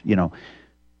this,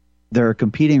 there are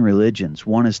competing religions.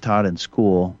 One is taught in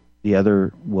school. The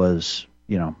other was,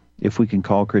 if we can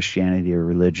call Christianity a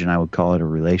religion, I would call it a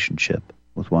relationship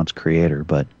with one's creator,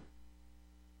 but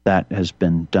that has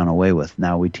been done away with.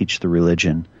 Now we teach the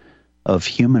religion of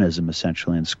humanism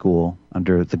essentially in school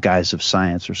under the guise of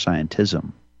science or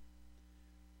scientism.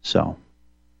 So.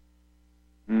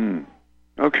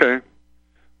 Okay.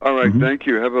 All right. Thank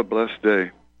you. Have a blessed day.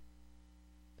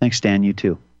 Thanks, Dan. You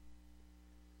too.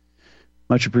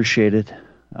 Much appreciated.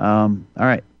 All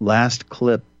right. Last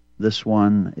clip. This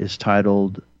one is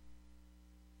titled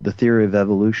 "The Theory of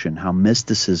Evolution, How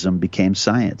Mysticism Became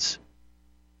Science."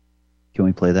 Can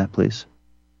we play that, please?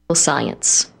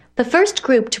 Science. The first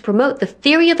group to promote the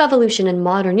theory of evolution in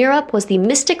modern Europe was the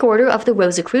Mystic Order of the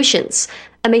Rosicrucians,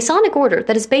 a Masonic order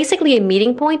that is basically a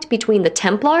meeting point between the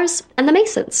Templars and the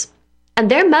Masons. And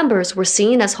their members were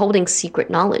seen as holding secret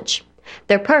knowledge.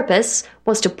 Their purpose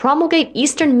was to promulgate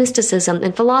Eastern mysticism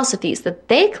and philosophies that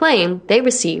they claim they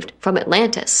received from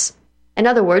Atlantis. In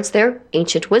other words, their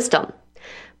ancient wisdom.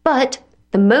 But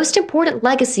the most important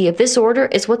legacy of this order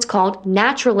is what's called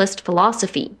naturalist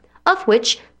philosophy, of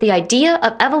which the idea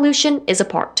of evolution is a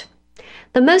part.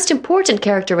 The most important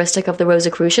characteristic of the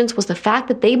Rosicrucians was the fact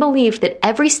that they believed that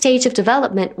every stage of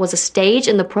development was a stage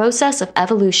in the process of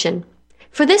evolution.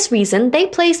 For this reason, they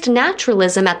placed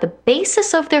naturalism at the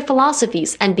basis of their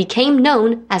philosophies and became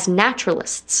known as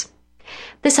naturalists.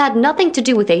 This had nothing to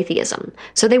do with atheism,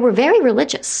 so they were very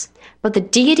religious, but the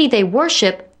deity they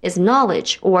worship is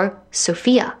knowledge, or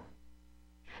Sophia.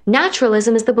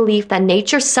 Naturalism is the belief that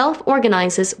nature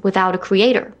self-organizes without a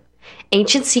creator.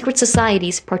 Ancient secret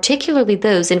societies, particularly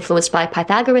those influenced by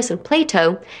Pythagoras and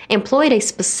Plato, employed a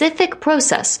specific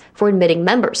process for admitting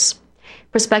members.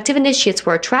 Prospective initiates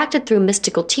were attracted through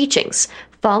mystical teachings,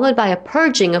 followed by a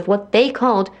purging of what they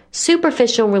called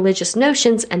superficial religious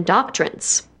notions and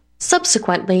doctrines.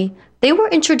 Subsequently, they were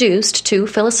introduced to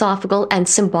philosophical and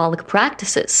symbolic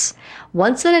practices.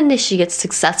 Once an initiate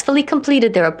successfully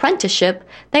completed their apprenticeship,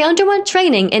 they underwent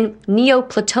training in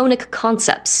Neoplatonic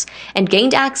concepts and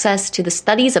gained access to the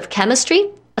studies of chemistry,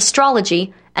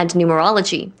 astrology, and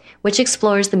numerology, which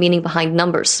explores the meaning behind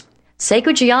numbers.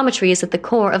 Sacred geometry is at the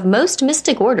core of most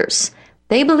mystic orders.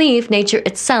 They believe nature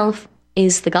itself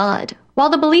is the god.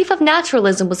 While the belief of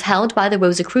naturalism was held by the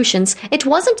Rosicrucians, it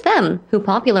wasn't them who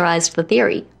popularized the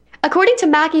theory. According to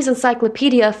Mackey's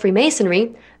Encyclopedia of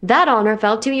Freemasonry, that honor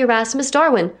fell to Erasmus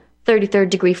Darwin, 33rd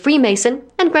degree Freemason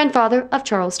and grandfather of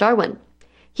Charles Darwin.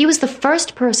 He was the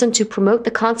first person to promote the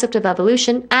concept of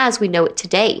evolution as we know it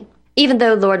today. Even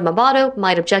though Lord Mabado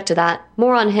might object to that,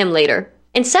 more on him later.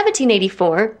 In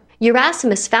 1784,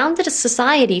 Erasmus founded a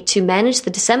society to manage the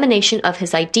dissemination of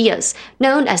his ideas,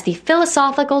 known as the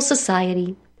Philosophical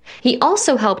Society. He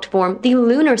also helped form the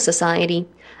Lunar Society,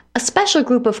 a special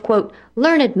group of, quote,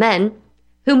 learned men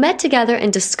who met together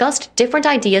and discussed different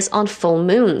ideas on full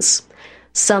moons.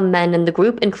 Some men in the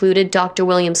group included Dr.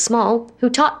 William Small, who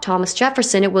taught Thomas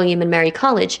Jefferson at William and Mary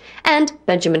College, and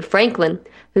Benjamin Franklin,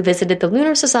 who visited the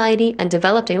Lunar Society and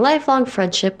developed a lifelong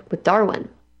friendship with Darwin.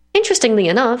 Interestingly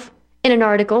enough, in an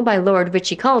article by Lord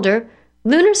Ritchie Calder,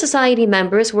 Lunar Society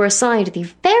members were assigned the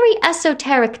very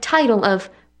esoteric title of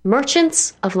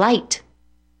Merchants of Light.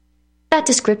 That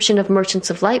description of Merchants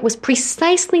of Light was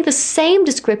precisely the same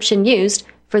description used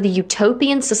for the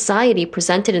utopian society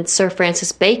presented in Sir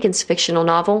Francis Bacon's fictional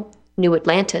novel, New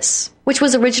Atlantis, which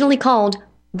was originally called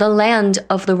The Land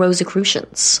of the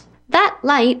Rosicrucians. That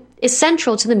light is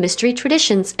central to the mystery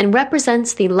traditions and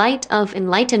represents the light of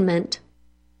enlightenment.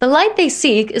 The light they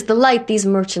seek is the light these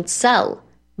merchants sell,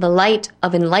 the light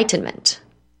of enlightenment,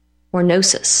 or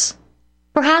gnosis.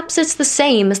 Perhaps it's the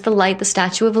same as the light the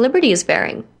Statue of Liberty is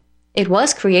bearing. It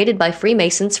was created by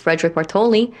Freemasons Frederick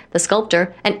Bartholdi, the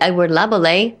sculptor, and Edward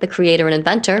Laboulaye, the creator and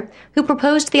inventor, who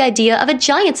proposed the idea of a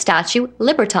giant statue,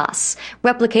 Libertas,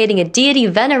 replicating a deity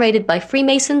venerated by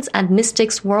Freemasons and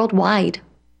mystics worldwide.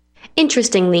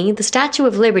 Interestingly, the Statue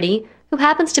of Liberty, who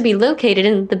happens to be located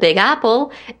in the Big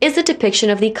Apple, is a depiction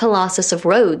of the Colossus of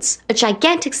Rhodes, a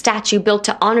gigantic statue built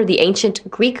to honor the ancient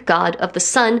Greek god of the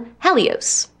sun,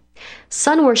 Helios.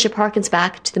 Sun worship harkens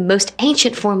back to the most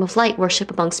ancient form of light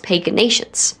worship amongst pagan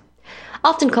nations.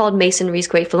 Often called Masonry's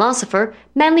great philosopher,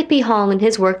 Manly P. Hall in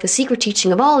his work The Secret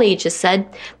Teaching of All Ages said,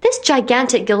 "This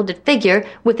gigantic gilded figure,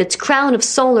 with its crown of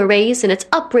solar rays and its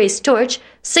upraised torch,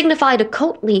 signified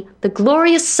occultly the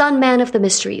glorious Sun Man of the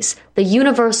mysteries, the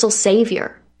universal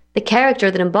Savior." The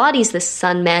character that embodies this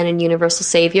Sun Man and universal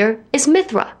Savior is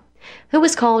Mithra, who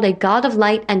is called a god of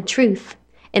light and truth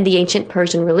in the ancient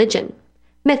Persian religion.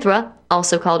 Mithra,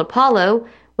 also called Apollo,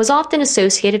 was often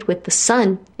associated with the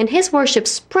sun, and his worship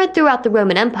spread throughout the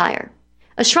Roman Empire.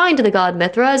 A shrine to the god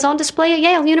Mithra is on display at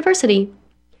Yale University.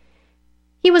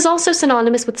 He was also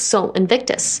synonymous with Sol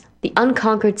Invictus, the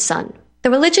unconquered sun. The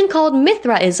religion called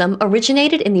Mithraism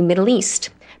originated in the Middle East.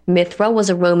 Mithra was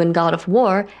a Roman god of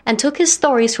war and took his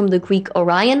stories from the Greek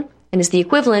Orion and is the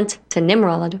equivalent to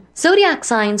Nimrod. Zodiac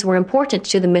signs were important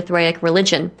to the Mithraic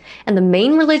religion, and the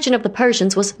main religion of the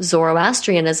Persians was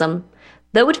Zoroastrianism.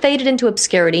 Though it faded into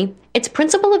obscurity, its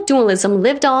principle of dualism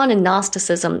lived on in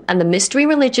Gnosticism and the mystery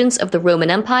religions of the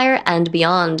Roman Empire and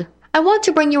beyond. I want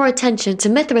to bring your attention to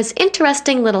Mithra's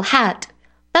interesting little hat.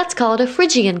 That's called a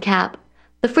Phrygian cap.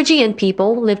 The Phrygian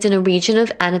people lived in a region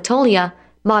of Anatolia,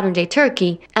 modern-day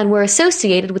Turkey, and were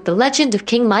associated with the legend of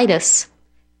King Midas.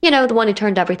 You know, the one who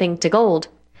turned everything to gold.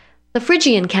 The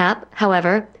Phrygian cap,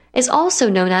 however, is also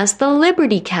known as the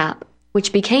Liberty Cap,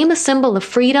 which became a symbol of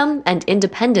freedom and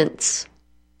independence.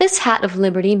 This hat of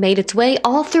liberty made its way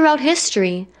all throughout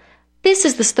history. This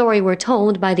is the story we're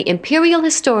told by the imperial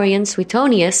historian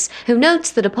Suetonius, who notes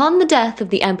that upon the death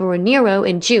of the Emperor Nero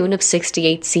in June of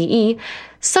 68 CE,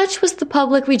 such was the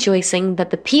public rejoicing that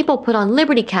the people put on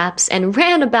liberty caps and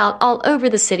ran about all over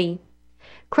the city.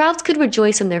 Crowds could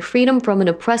rejoice in their freedom from an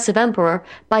oppressive emperor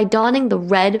by donning the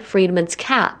red freedman's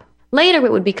cap. Later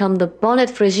it would become the bonnet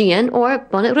Phrygian or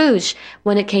bonnet rouge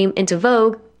when it came into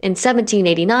vogue in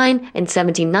 1789 and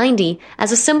 1790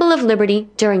 as a symbol of liberty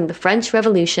during the French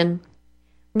Revolution.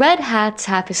 Red hats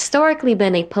have historically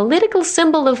been a political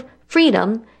symbol of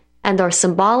freedom and are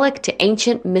symbolic to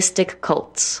ancient mystic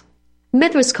cults.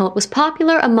 Mithra's cult was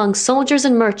popular among soldiers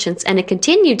and merchants, and it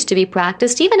continued to be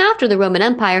practiced even after the Roman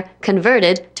Empire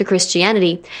converted to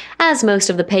Christianity, as most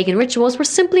of the pagan rituals were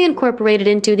simply incorporated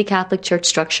into the Catholic Church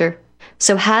structure.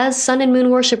 So has sun and moon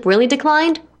worship really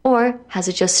declined, or has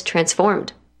it just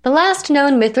transformed? The last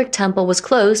known Mithric temple was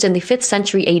closed in the 5th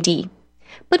century AD.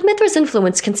 But Mithra's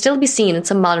influence can still be seen in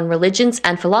some modern religions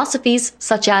and philosophies,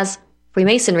 such as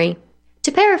Freemasonry.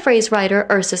 To paraphrase writer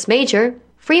Ursus Major,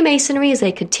 Freemasonry is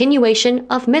a continuation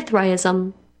of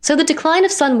Mithraism. So the decline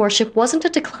of sun worship wasn't a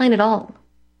decline at all.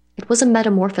 It was a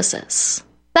metamorphosis.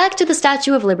 Back to the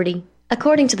Statue of Liberty.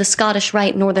 According to the Scottish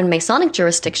Rite Northern Masonic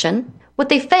jurisdiction, what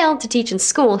they failed to teach in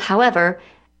school, however,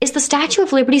 is the Statue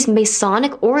of Liberty's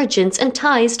Masonic origins and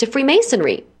ties to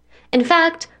Freemasonry. In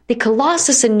fact, the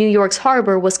Colossus in New York's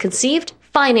harbor was conceived,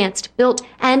 financed, built,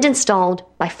 and installed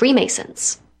by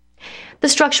Freemasons. The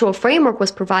structural framework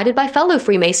was provided by fellow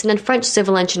Freemason and French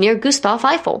civil engineer Gustave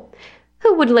Eiffel,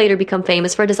 who would later become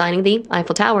famous for designing the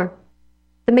Eiffel Tower.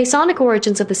 The Masonic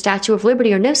origins of the Statue of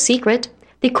Liberty are no secret.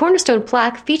 The cornerstone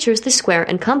plaque features the square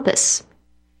and compass.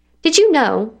 Did you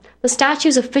know the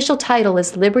statue's official title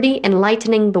is Liberty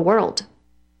Enlightening the World?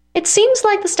 It seems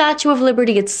like the Statue of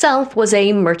Liberty itself was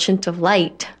a merchant of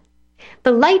light.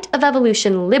 The light of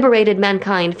evolution liberated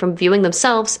mankind from viewing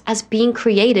themselves as being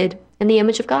created in the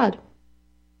image of God.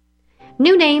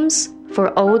 New names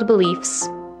for old beliefs.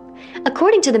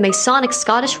 According to the Masonic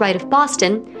Scottish Rite of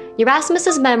Boston,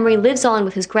 Erasmus's memory lives on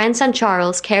with his grandson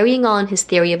Charles carrying on his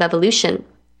theory of evolution.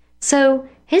 So,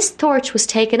 his torch was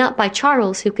taken up by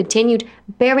Charles, who continued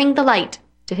bearing the light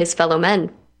to his fellow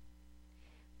men.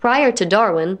 Prior to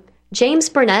Darwin, James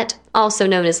Burnet, also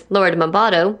known as Lord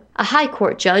Mombato, a High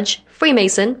Court judge,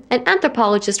 Freemason, and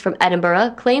anthropologist from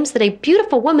Edinburgh, claims that a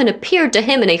beautiful woman appeared to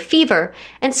him in a fever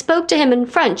and spoke to him in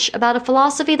French about a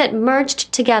philosophy that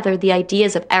merged together the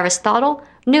ideas of Aristotle,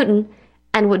 Newton,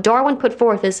 and what Darwin put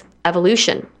forth as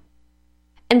evolution.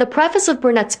 In the preface of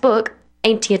Burnet's book,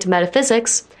 Ancient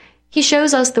Metaphysics, he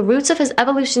shows us the roots of his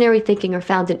evolutionary thinking are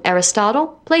found in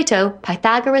Aristotle, Plato,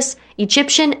 Pythagoras,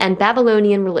 Egyptian, and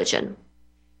Babylonian religion.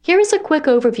 Here is a quick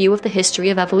overview of the history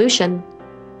of evolution.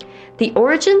 The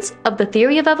origins of the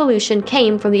theory of evolution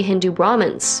came from the Hindu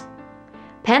Brahmins.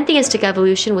 Pantheistic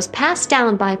evolution was passed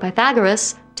down by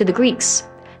Pythagoras to the Greeks.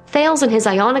 Thales and his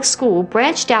Ionic school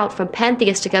branched out from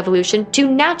pantheistic evolution to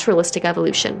naturalistic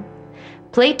evolution.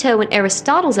 Plato and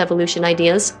Aristotle's evolution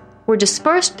ideas were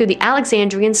dispersed through the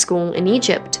Alexandrian school in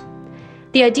Egypt.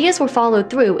 The ideas were followed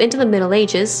through into the Middle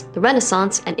Ages, the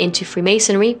Renaissance, and into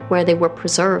Freemasonry, where they were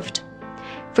preserved.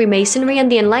 Freemasonry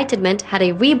and the Enlightenment had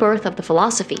a rebirth of the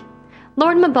philosophy.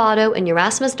 Lord Mombato and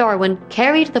Erasmus Darwin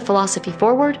carried the philosophy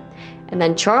forward, and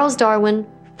then Charles Darwin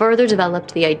further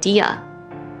developed the idea.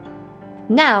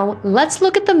 Now, let's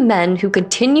look at the men who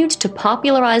continued to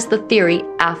popularize the theory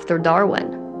after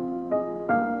Darwin.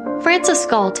 Francis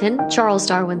Galton, Charles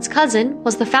Darwin's cousin,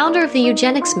 was the founder of the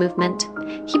eugenics movement.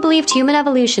 He believed human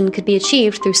evolution could be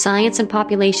achieved through science and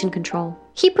population control.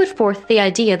 He put forth the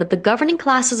idea that the governing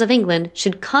classes of England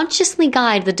should consciously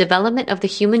guide the development of the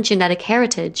human genetic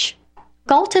heritage.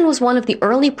 Galton was one of the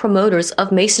early promoters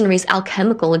of Masonry's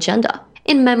alchemical agenda.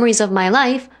 In Memories of My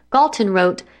Life, Galton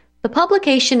wrote, "The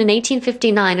publication in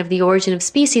 1859 of The Origin of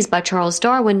Species by Charles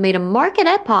Darwin made a marked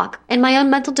epoch in my own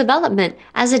mental development,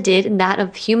 as it did in that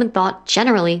of human thought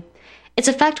generally. Its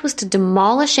effect was to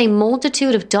demolish a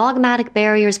multitude of dogmatic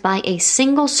barriers by a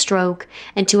single stroke,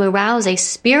 and to arouse a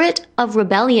spirit of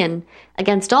rebellion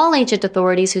against all ancient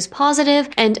authorities whose positive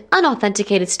and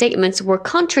unauthenticated statements were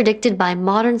contradicted by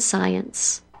modern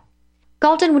science."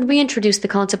 Galton would reintroduce the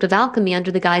concept of alchemy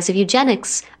under the guise of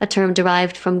eugenics, a term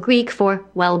derived from Greek for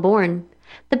well-born.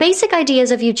 The basic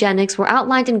ideas of eugenics were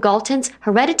outlined in Galton's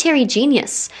Hereditary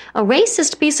Genius, a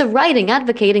racist piece of writing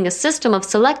advocating a system of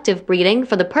selective breeding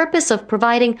for the purpose of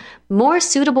providing more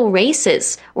suitable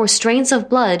races or strains of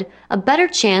blood a better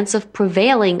chance of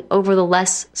prevailing over the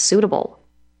less suitable.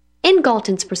 In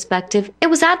Galton's perspective, it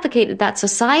was advocated that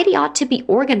society ought to be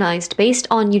organized based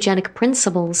on eugenic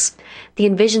principles. The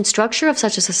envisioned structure of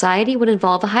such a society would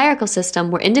involve a hierarchical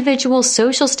system where individuals'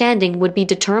 social standing would be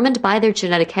determined by their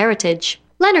genetic heritage.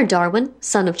 Leonard Darwin,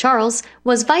 son of Charles,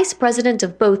 was vice president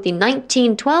of both the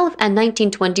 1912 and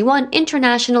 1921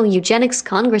 International Eugenics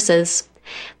Congresses.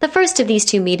 The first of these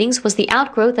two meetings was the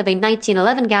outgrowth of a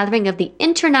 1911 gathering of the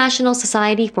International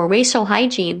Society for Racial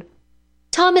Hygiene.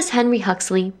 Thomas Henry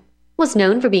Huxley was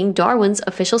known for being Darwin's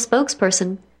official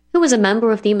spokesperson, who was a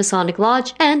member of the Masonic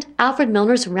Lodge and Alfred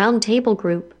Milner's Round Table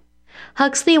Group.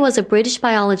 Huxley was a British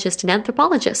biologist and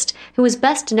anthropologist who was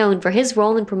best known for his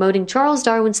role in promoting Charles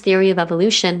Darwin's theory of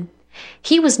evolution.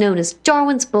 He was known as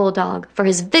Darwin's Bulldog for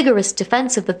his vigorous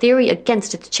defense of the theory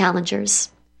against its challengers.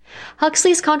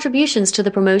 Huxley's contributions to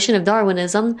the promotion of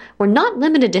Darwinism were not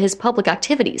limited to his public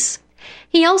activities.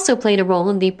 He also played a role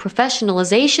in the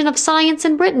professionalization of science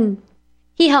in Britain.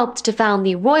 He helped to found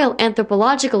the Royal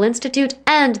Anthropological Institute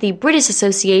and the British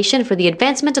Association for the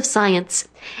Advancement of Science,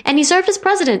 and he served as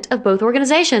president of both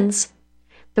organizations.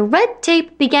 The red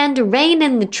tape began to rein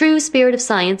in the true spirit of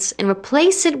science and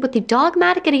replace it with the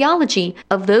dogmatic ideology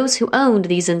of those who owned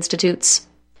these institutes.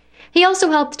 He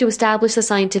also helped to establish the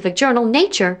scientific journal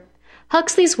Nature.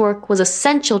 Huxley's work was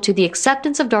essential to the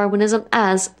acceptance of Darwinism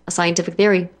as a scientific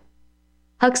theory.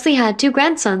 Huxley had two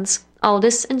grandsons,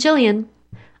 Aldous and Gillian.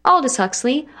 Aldous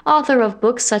Huxley, author of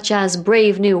books such as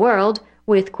Brave New World,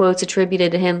 with quotes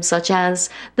attributed to him such as,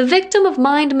 "The victim of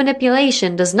mind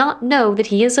manipulation does not know that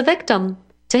he is a victim.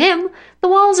 To him, the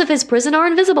walls of his prison are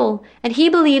invisible, and he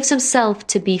believes himself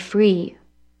to be free."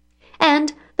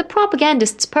 And the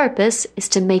propagandist's purpose is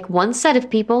to make one set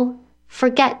of people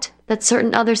forget that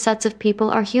certain other sets of people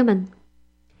are human.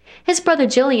 His brother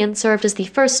Gillian served as the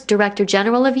first Director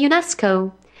General of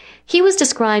UNESCO. He was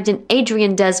described in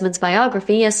Adrian Desmond's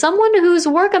biography as someone whose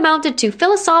work amounted to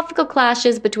philosophical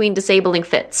clashes between disabling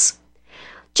fits.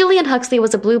 Julian Huxley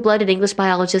was a blue-blooded English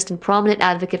biologist and prominent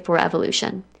advocate for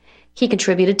evolution. He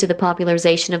contributed to the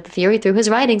popularization of the theory through his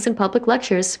writings and public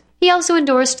lectures. He also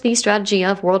endorsed the strategy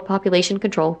of world population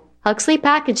control. Huxley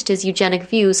packaged his eugenic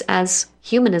views as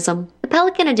humanism. The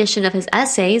Pelican edition of his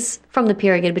essays, from the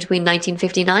period between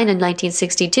 1959 and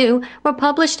 1962, were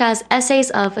published as Essays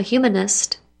of a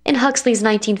Humanist. In Huxley's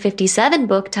 1957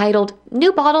 book titled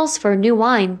New Bottles for New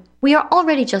Wine, We are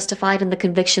already justified in the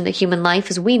conviction that human life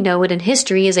as we know it in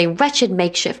history is a wretched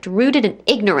makeshift rooted in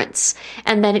ignorance,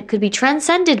 and that it could be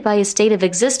transcended by a state of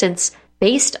existence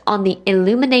based on the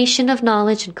illumination of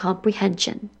knowledge and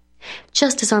comprehension.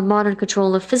 Just as our modern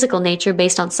control of physical nature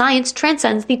based on science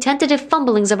transcends the tentative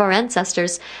fumblings of our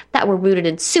ancestors that were rooted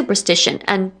in superstition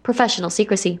and professional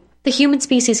secrecy, the human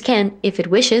species can, if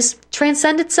it wishes,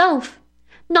 transcend itself.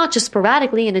 Not just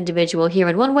sporadically, an individual here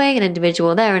in one way, an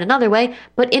individual there in another way,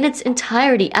 but in its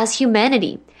entirety as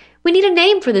humanity. We need a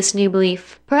name for this new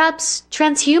belief. Perhaps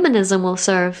transhumanism will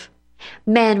serve.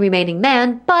 Man remaining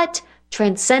man, but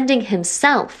transcending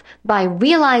himself by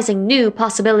realizing new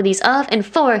possibilities of and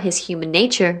for his human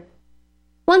nature.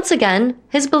 Once again,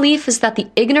 his belief is that the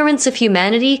ignorance of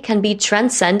humanity can be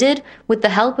transcended with the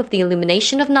help of the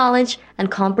illumination of knowledge and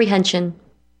comprehension.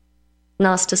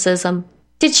 Gnosticism.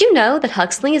 Did you know that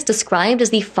Huxley is described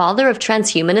as the father of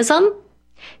transhumanism?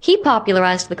 He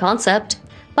popularized the concept,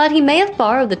 but he may have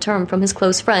borrowed the term from his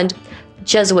close friend,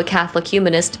 Jesuit Catholic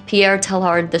humanist Pierre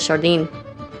Teilhard de Chardin.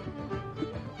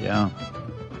 Yeah,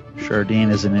 Chardin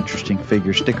is an interesting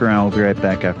figure. Stick around, we'll be right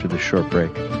back after this short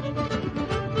break.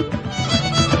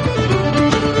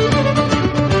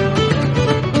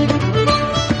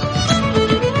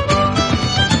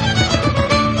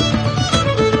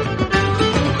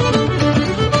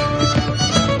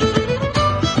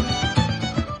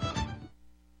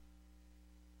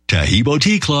 Tahibo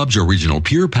Tea Club's original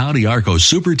pure Pau d'Arco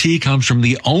Super Tea comes from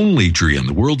the only tree in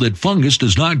the world that fungus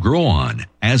does not grow on.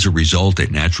 As a result,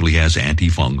 it naturally has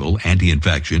antifungal,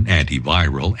 anti-infection,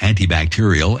 antiviral,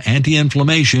 antibacterial,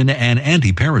 anti-inflammation, and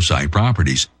anti-parasite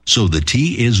properties. So the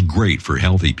tea is great for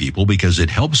healthy people because it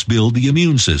helps build the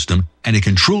immune system, and it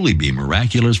can truly be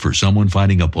miraculous for someone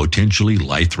fighting a potentially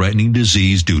life-threatening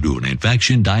disease due to an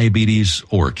infection, diabetes,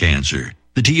 or cancer.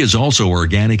 The tea is also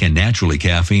organic and naturally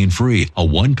caffeine-free. A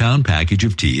 1-pound package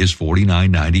of tea is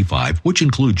 $49.95, which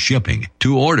includes shipping.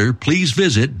 To order, please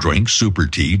visit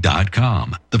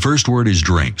drinksupertea.com. The first word is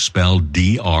drink, spelled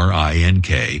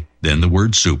D-R-I-N-K, then the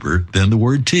word super, then the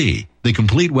word tea. The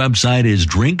complete website is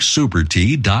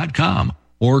drinksupertea.com.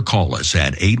 Or call us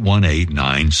at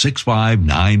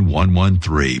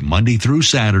 818-965-9113, Monday through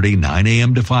Saturday, 9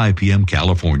 a.m. to 5 p.m.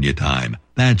 California time.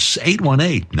 That's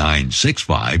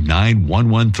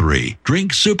 818-965-9113,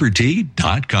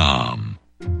 drinksupertea.com.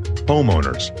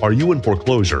 Homeowners, are you in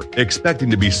foreclosure, expecting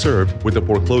to be served with a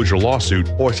foreclosure lawsuit,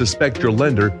 or suspect your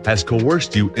lender has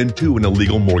coerced you into an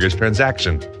illegal mortgage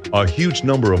transaction? A huge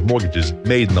number of mortgages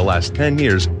made in the last 10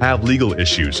 years have legal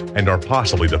issues and are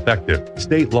possibly defective.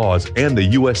 State laws and the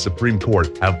U.S. Supreme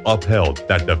Court have upheld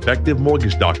that defective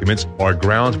mortgage documents are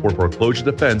grounds for foreclosure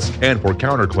defense and for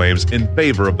counterclaims in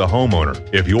favor of the homeowner.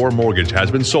 If your mortgage has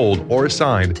been sold or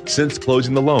assigned since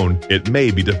closing the loan, it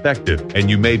may be defective and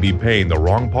you may be paying the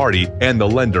wrong party, and the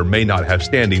lender may not have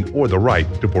standing or the right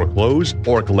to foreclose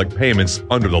or collect payments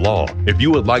under the law. If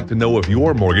you would like to know if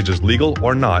your mortgage is legal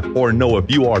or not, or know if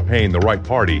you are paying the right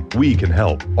party, we can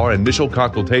help. Our initial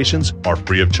consultations are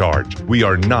free of charge. We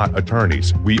are not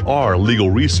attorneys. We are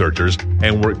legal researchers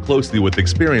and work closely with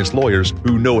experienced lawyers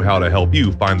who know how to help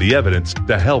you find the evidence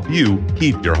to help you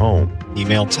keep your home.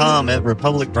 Email Tom at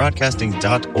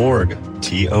republicbroadcasting.org.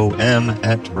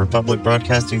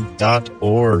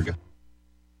 TOM@republicbroadcasting.org.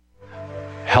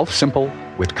 Health Simple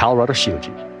with Colorado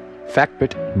Shilajit. Fact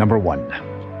bit number 1.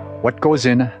 What goes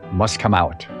in must come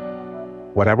out.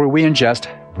 Whatever we ingest,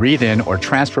 breathe in, or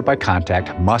transfer by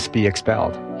contact must be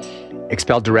expelled.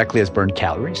 Expelled directly as burned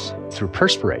calories, through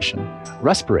perspiration,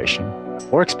 respiration,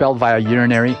 or expelled via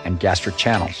urinary and gastric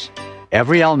channels.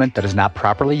 Every element that is not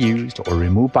properly used or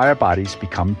removed by our bodies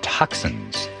become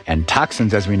toxins. And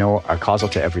toxins, as we know, are causal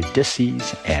to every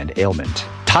disease and ailment.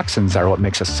 Toxins are what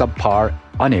makes us subpar,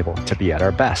 unable to be at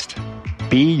our best.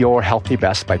 Be your healthy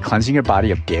best by cleansing your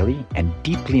body of daily and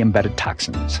deeply embedded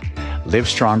toxins. Live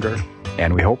stronger,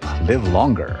 and we hope live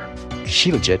longer.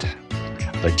 Shilajit,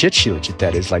 legit Shilajit,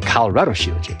 that is, like Colorado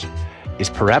Shilajit, is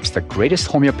perhaps the greatest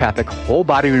homeopathic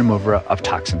whole-body remover of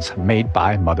toxins made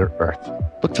by Mother Earth.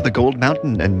 Look for the Gold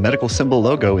Mountain and medical symbol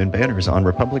logo in banners on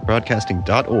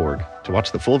republicbroadcasting.org to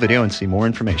watch the full video and see more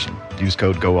information. Use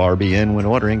code GORBN when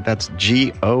ordering. That's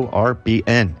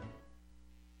GORBN.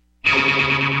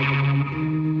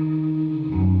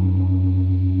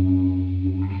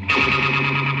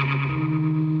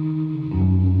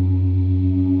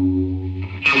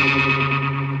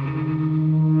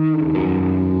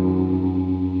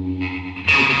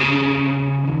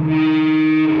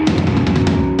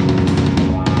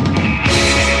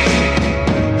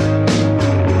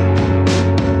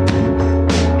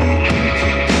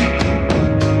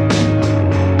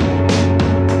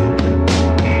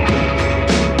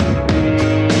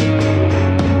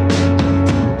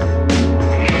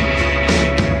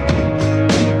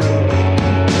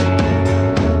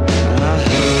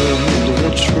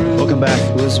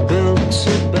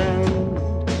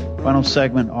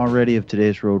 segment already of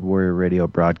today's Road Warrior Radio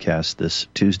broadcast this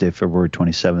Tuesday, February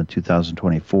 27,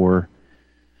 2024.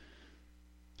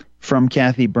 From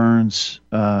Kathy Burns,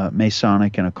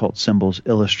 Masonic and Occult Symbols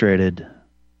Illustrated,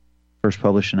 first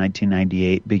published in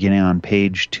 1998, beginning on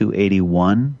page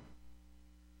 281.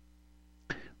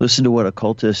 Listen to what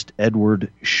occultist Edward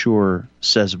Shore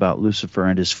says about Lucifer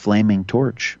and his flaming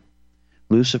torch.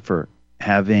 Lucifer,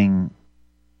 having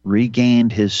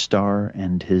regained his star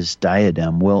and his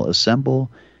diadem, will assemble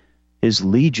his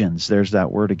legions, there's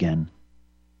that word again,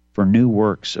 for new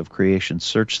works of creation.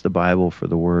 Search the Bible for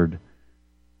the word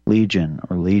legion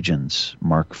or legions.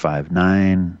 Mark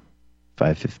 5:9,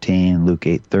 5:15, Luke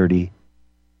 8:30.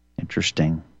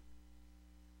 Interesting.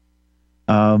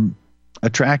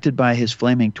 Attracted by his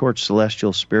flaming torch,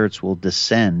 celestial spirits will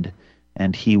descend,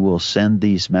 and he will send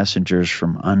these messengers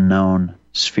from unknown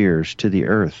spheres to the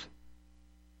earth.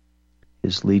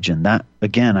 His legion. That,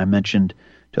 again, I mentioned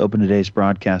to open today's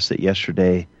broadcast that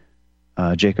yesterday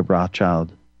Jacob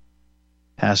Rothschild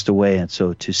passed away, and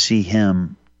so to see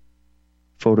him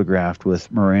photographed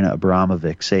with Marina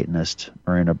Abramovic, Satanist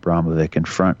Marina Abramovic, in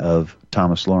front of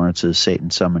Thomas Lawrence's Satan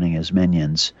Summoning His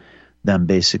Minions, them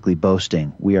basically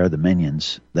boasting, we are the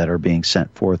minions that are being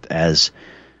sent forth as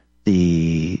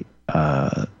the,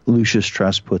 Lucius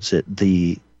Truss puts it,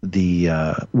 the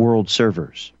world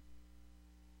servers.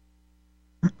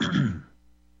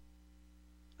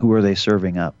 Who are they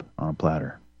serving up on a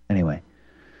platter? Anyway.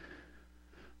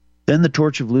 Then the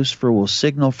torch of Lucifer will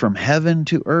signal from heaven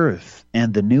to earth,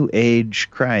 and the new age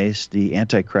Christ, the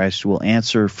Antichrist, will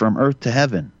answer from earth to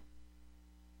heaven.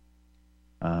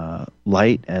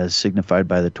 Light, as signified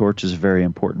by the torch, is a very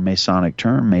important Masonic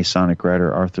term. Masonic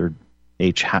writer Arthur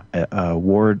H.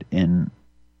 Ward in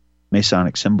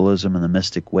Masonic Symbolism and the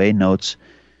Mystic Way notes,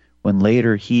 when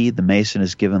later he, the Mason,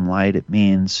 is given light, it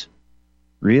means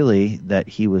really that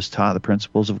he was taught the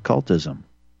principles of occultism.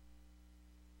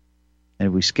 And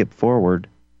if we skip forward,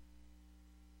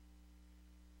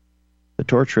 the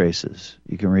torch races,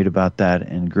 you can read about that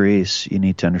in Greece. You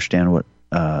need to understand what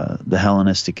the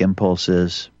Hellenistic impulse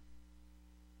is.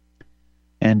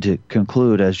 And to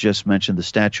conclude, as just mentioned, the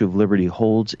Statue of Liberty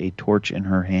holds a torch in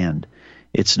her hand.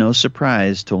 It's no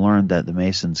surprise to learn that the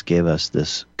Masons gave us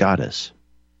this goddess.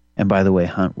 And by the way,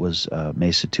 Hunt was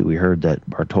Mason too. We heard that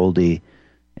Bartholdi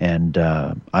and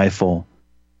Eiffel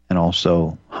and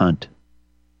also Hunt,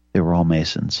 they were all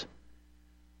Masons.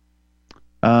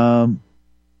 In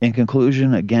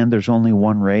conclusion, again, there's only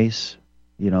one race.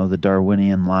 You know, the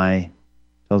Darwinian lie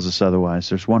tells us otherwise.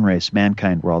 There's one race,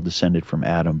 mankind. We're all descended from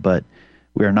Adam, but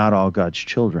we are not all God's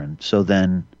children. So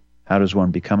then, how does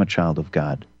one become a child of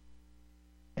God?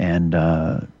 And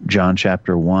John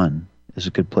chapter 1 is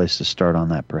a good place to start on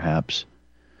that, perhaps.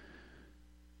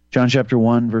 John chapter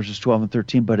 1, verses 12 and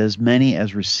 13, but as many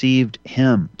as received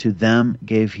him, to them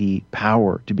gave he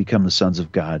power to become the sons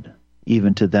of God,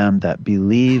 even to them that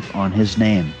believe on his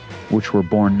name, which were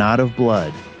born not of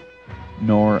blood,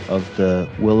 nor of the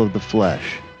will of the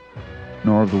flesh,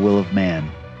 nor of the will of man,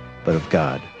 but of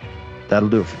God. That'll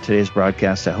do it for today's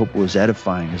broadcast. I hope it was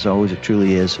edifying. As always, it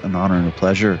truly is an honor and a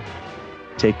pleasure.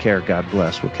 Take care. God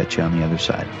bless. We'll catch you on the other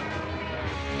side.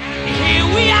 Here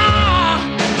we are,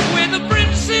 we're the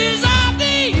princes of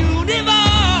the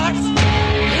universe.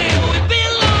 Here we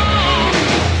belong,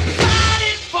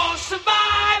 fighting for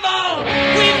survival.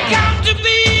 We've got to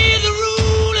be the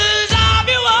rulers of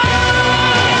your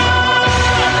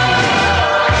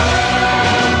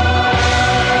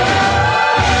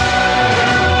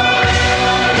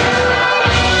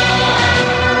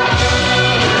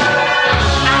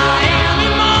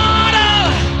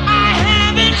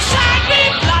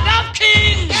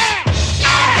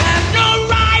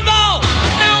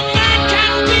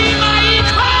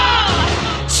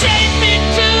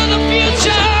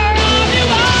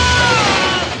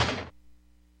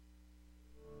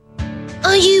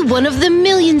one of the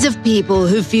millions of people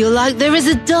who feel like there is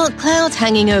a dark cloud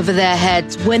hanging over their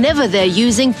heads whenever they're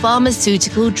using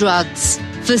pharmaceutical drugs.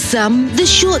 For some, the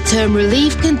short-term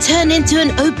relief can turn into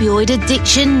an opioid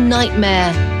addiction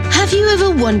nightmare. Have you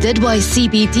ever wondered why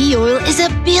CBD oil is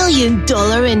 $1 billion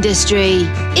industry?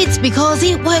 It's because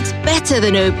it works better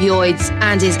than opioids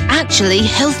and is actually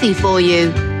healthy for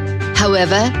you.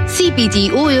 However,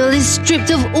 CBD oil is stripped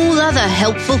of all other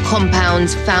helpful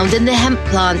compounds found in the hemp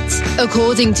plant.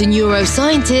 According to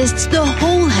neuroscientists, the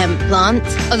whole hemp plant,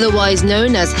 otherwise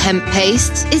known as hemp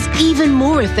paste, is even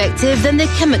more effective than the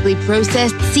chemically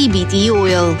processed CBD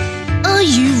oil. Are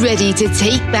you ready to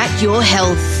take back your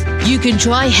health? You can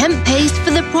try hemp paste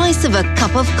for the price of a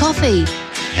cup of coffee.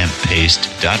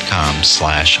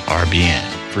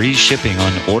 Hemppaste.com/RBN. Free shipping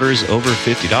on orders over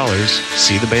 $50.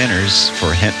 See the banners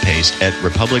for hemp paste at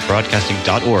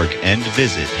republicbroadcasting.org and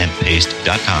visit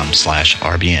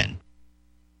hemppaste.com/RBN.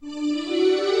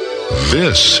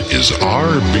 This is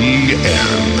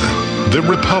RBN, the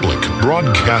Republic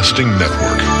Broadcasting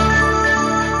Network.